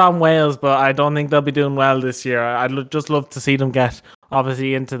be cheering on Wales, but I don't think they'll be doing well this year. I'd just love to see them get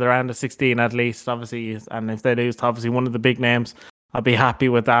obviously into the round of 16 at least, obviously, and if they lose to obviously one of the big names, I'll be happy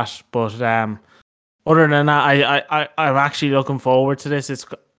with that. But other than that, I'm actually looking forward to this.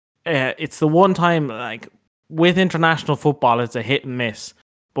 It's the one time like with international football, it's a hit and miss.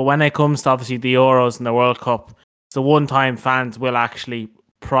 But when it comes to obviously the Euros and the World Cup, it's the one time fans will actually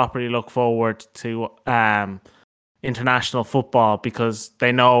properly look forward to international football because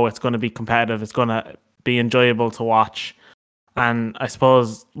they know it's going to be competitive. It's going to be enjoyable to watch. And I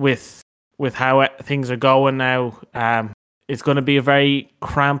suppose with how things are going now, it's going to be a very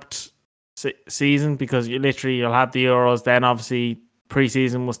cramped season because you'll have the Euros. Then obviously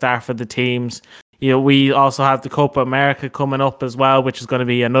preseason will start for the teams. We also have the Copa America coming up as well, which is going to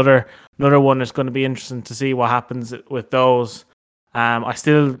be another one that's going to be interesting to see what happens with those. I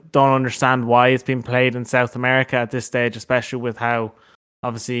still don't understand why it's been played in South America at this stage, especially with how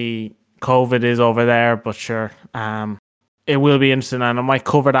obviously COVID is over there. But sure, it will be interesting, and I might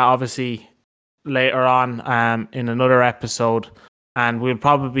cover that obviously later on in another episode. And we'll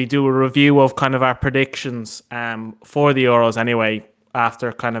probably do a review of kind of our predictions for the Euros anyway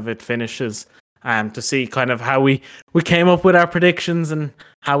after kind of it finishes. To see kind of how we came up with our predictions and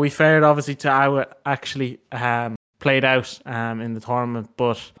how we fared, obviously, to how it actually played out in the tournament.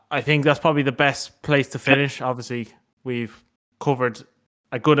 But I think that's probably the best place to finish. Obviously, we've covered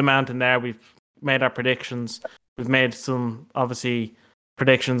a good amount in there. We've made our predictions. We've made some, obviously,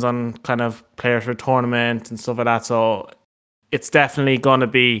 predictions on kind of players for tournament and stuff like that. So it's definitely going to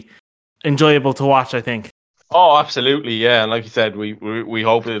be enjoyable to watch, I think. Oh, absolutely, yeah. And like you said, we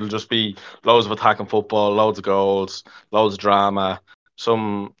hope it'll just be loads of attacking football, loads of goals, loads of drama,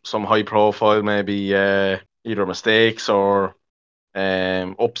 some high profile, maybe either mistakes or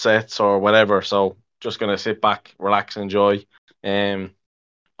upsets or whatever. So just gonna sit back, relax, and enjoy.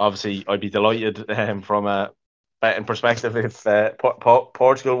 Obviously, I'd be delighted from a betting perspective if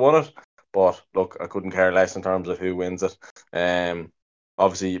Portugal won it. But look, I couldn't care less in terms of who wins it.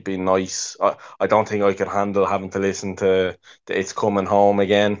 Obviously, it'd be nice. I don't think I could handle having to listen to the "It's Coming Home"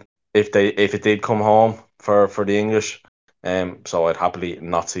 again if it did come home for the English. So I'd happily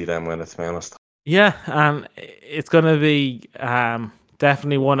not see them win it, to be honest. Yeah, it's going to be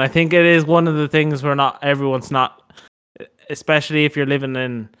definitely one. I think it is one of the things where not everyone's not, especially if you're living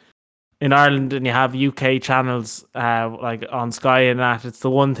in Ireland and you have UK channels like on Sky and that. It's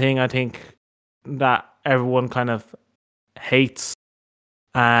the one thing I think that everyone kind of hates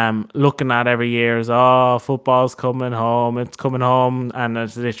looking at every year is, football's coming home, it's coming home, and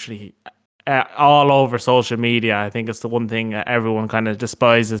it's literally all over social media. I think it's the one thing that everyone kind of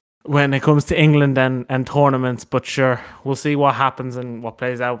despises when it comes to England and tournaments. But sure, we'll see what happens and what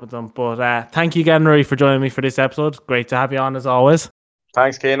plays out with them. But thank you again, Rory, for joining me for this episode. Great to have you on as always.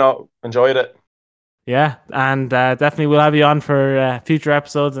 Thanks, Keno. Enjoyed it. Yeah, and definitely we'll have you on for future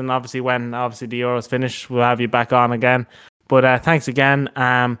episodes, and obviously when the Euros finish, we'll have you back on again. But thanks again.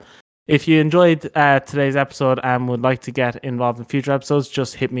 If you enjoyed today's episode and would like to get involved in future episodes,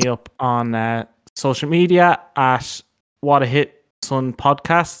 just hit me up on social media at What a Hit Son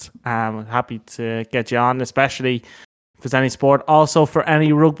Podcast. I'm happy to get you on, especially if there's any sport. Also, for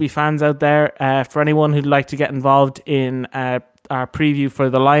any rugby fans out there, for anyone who'd like to get involved in our preview for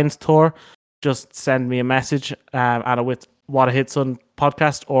the Lions tour, just send me a message with What a Hit Son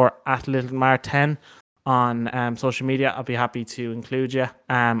Podcast or at LittleMar10 on social media. I'll be happy to include you.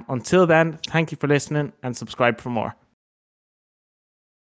 Until then, thank you for listening and subscribe for more.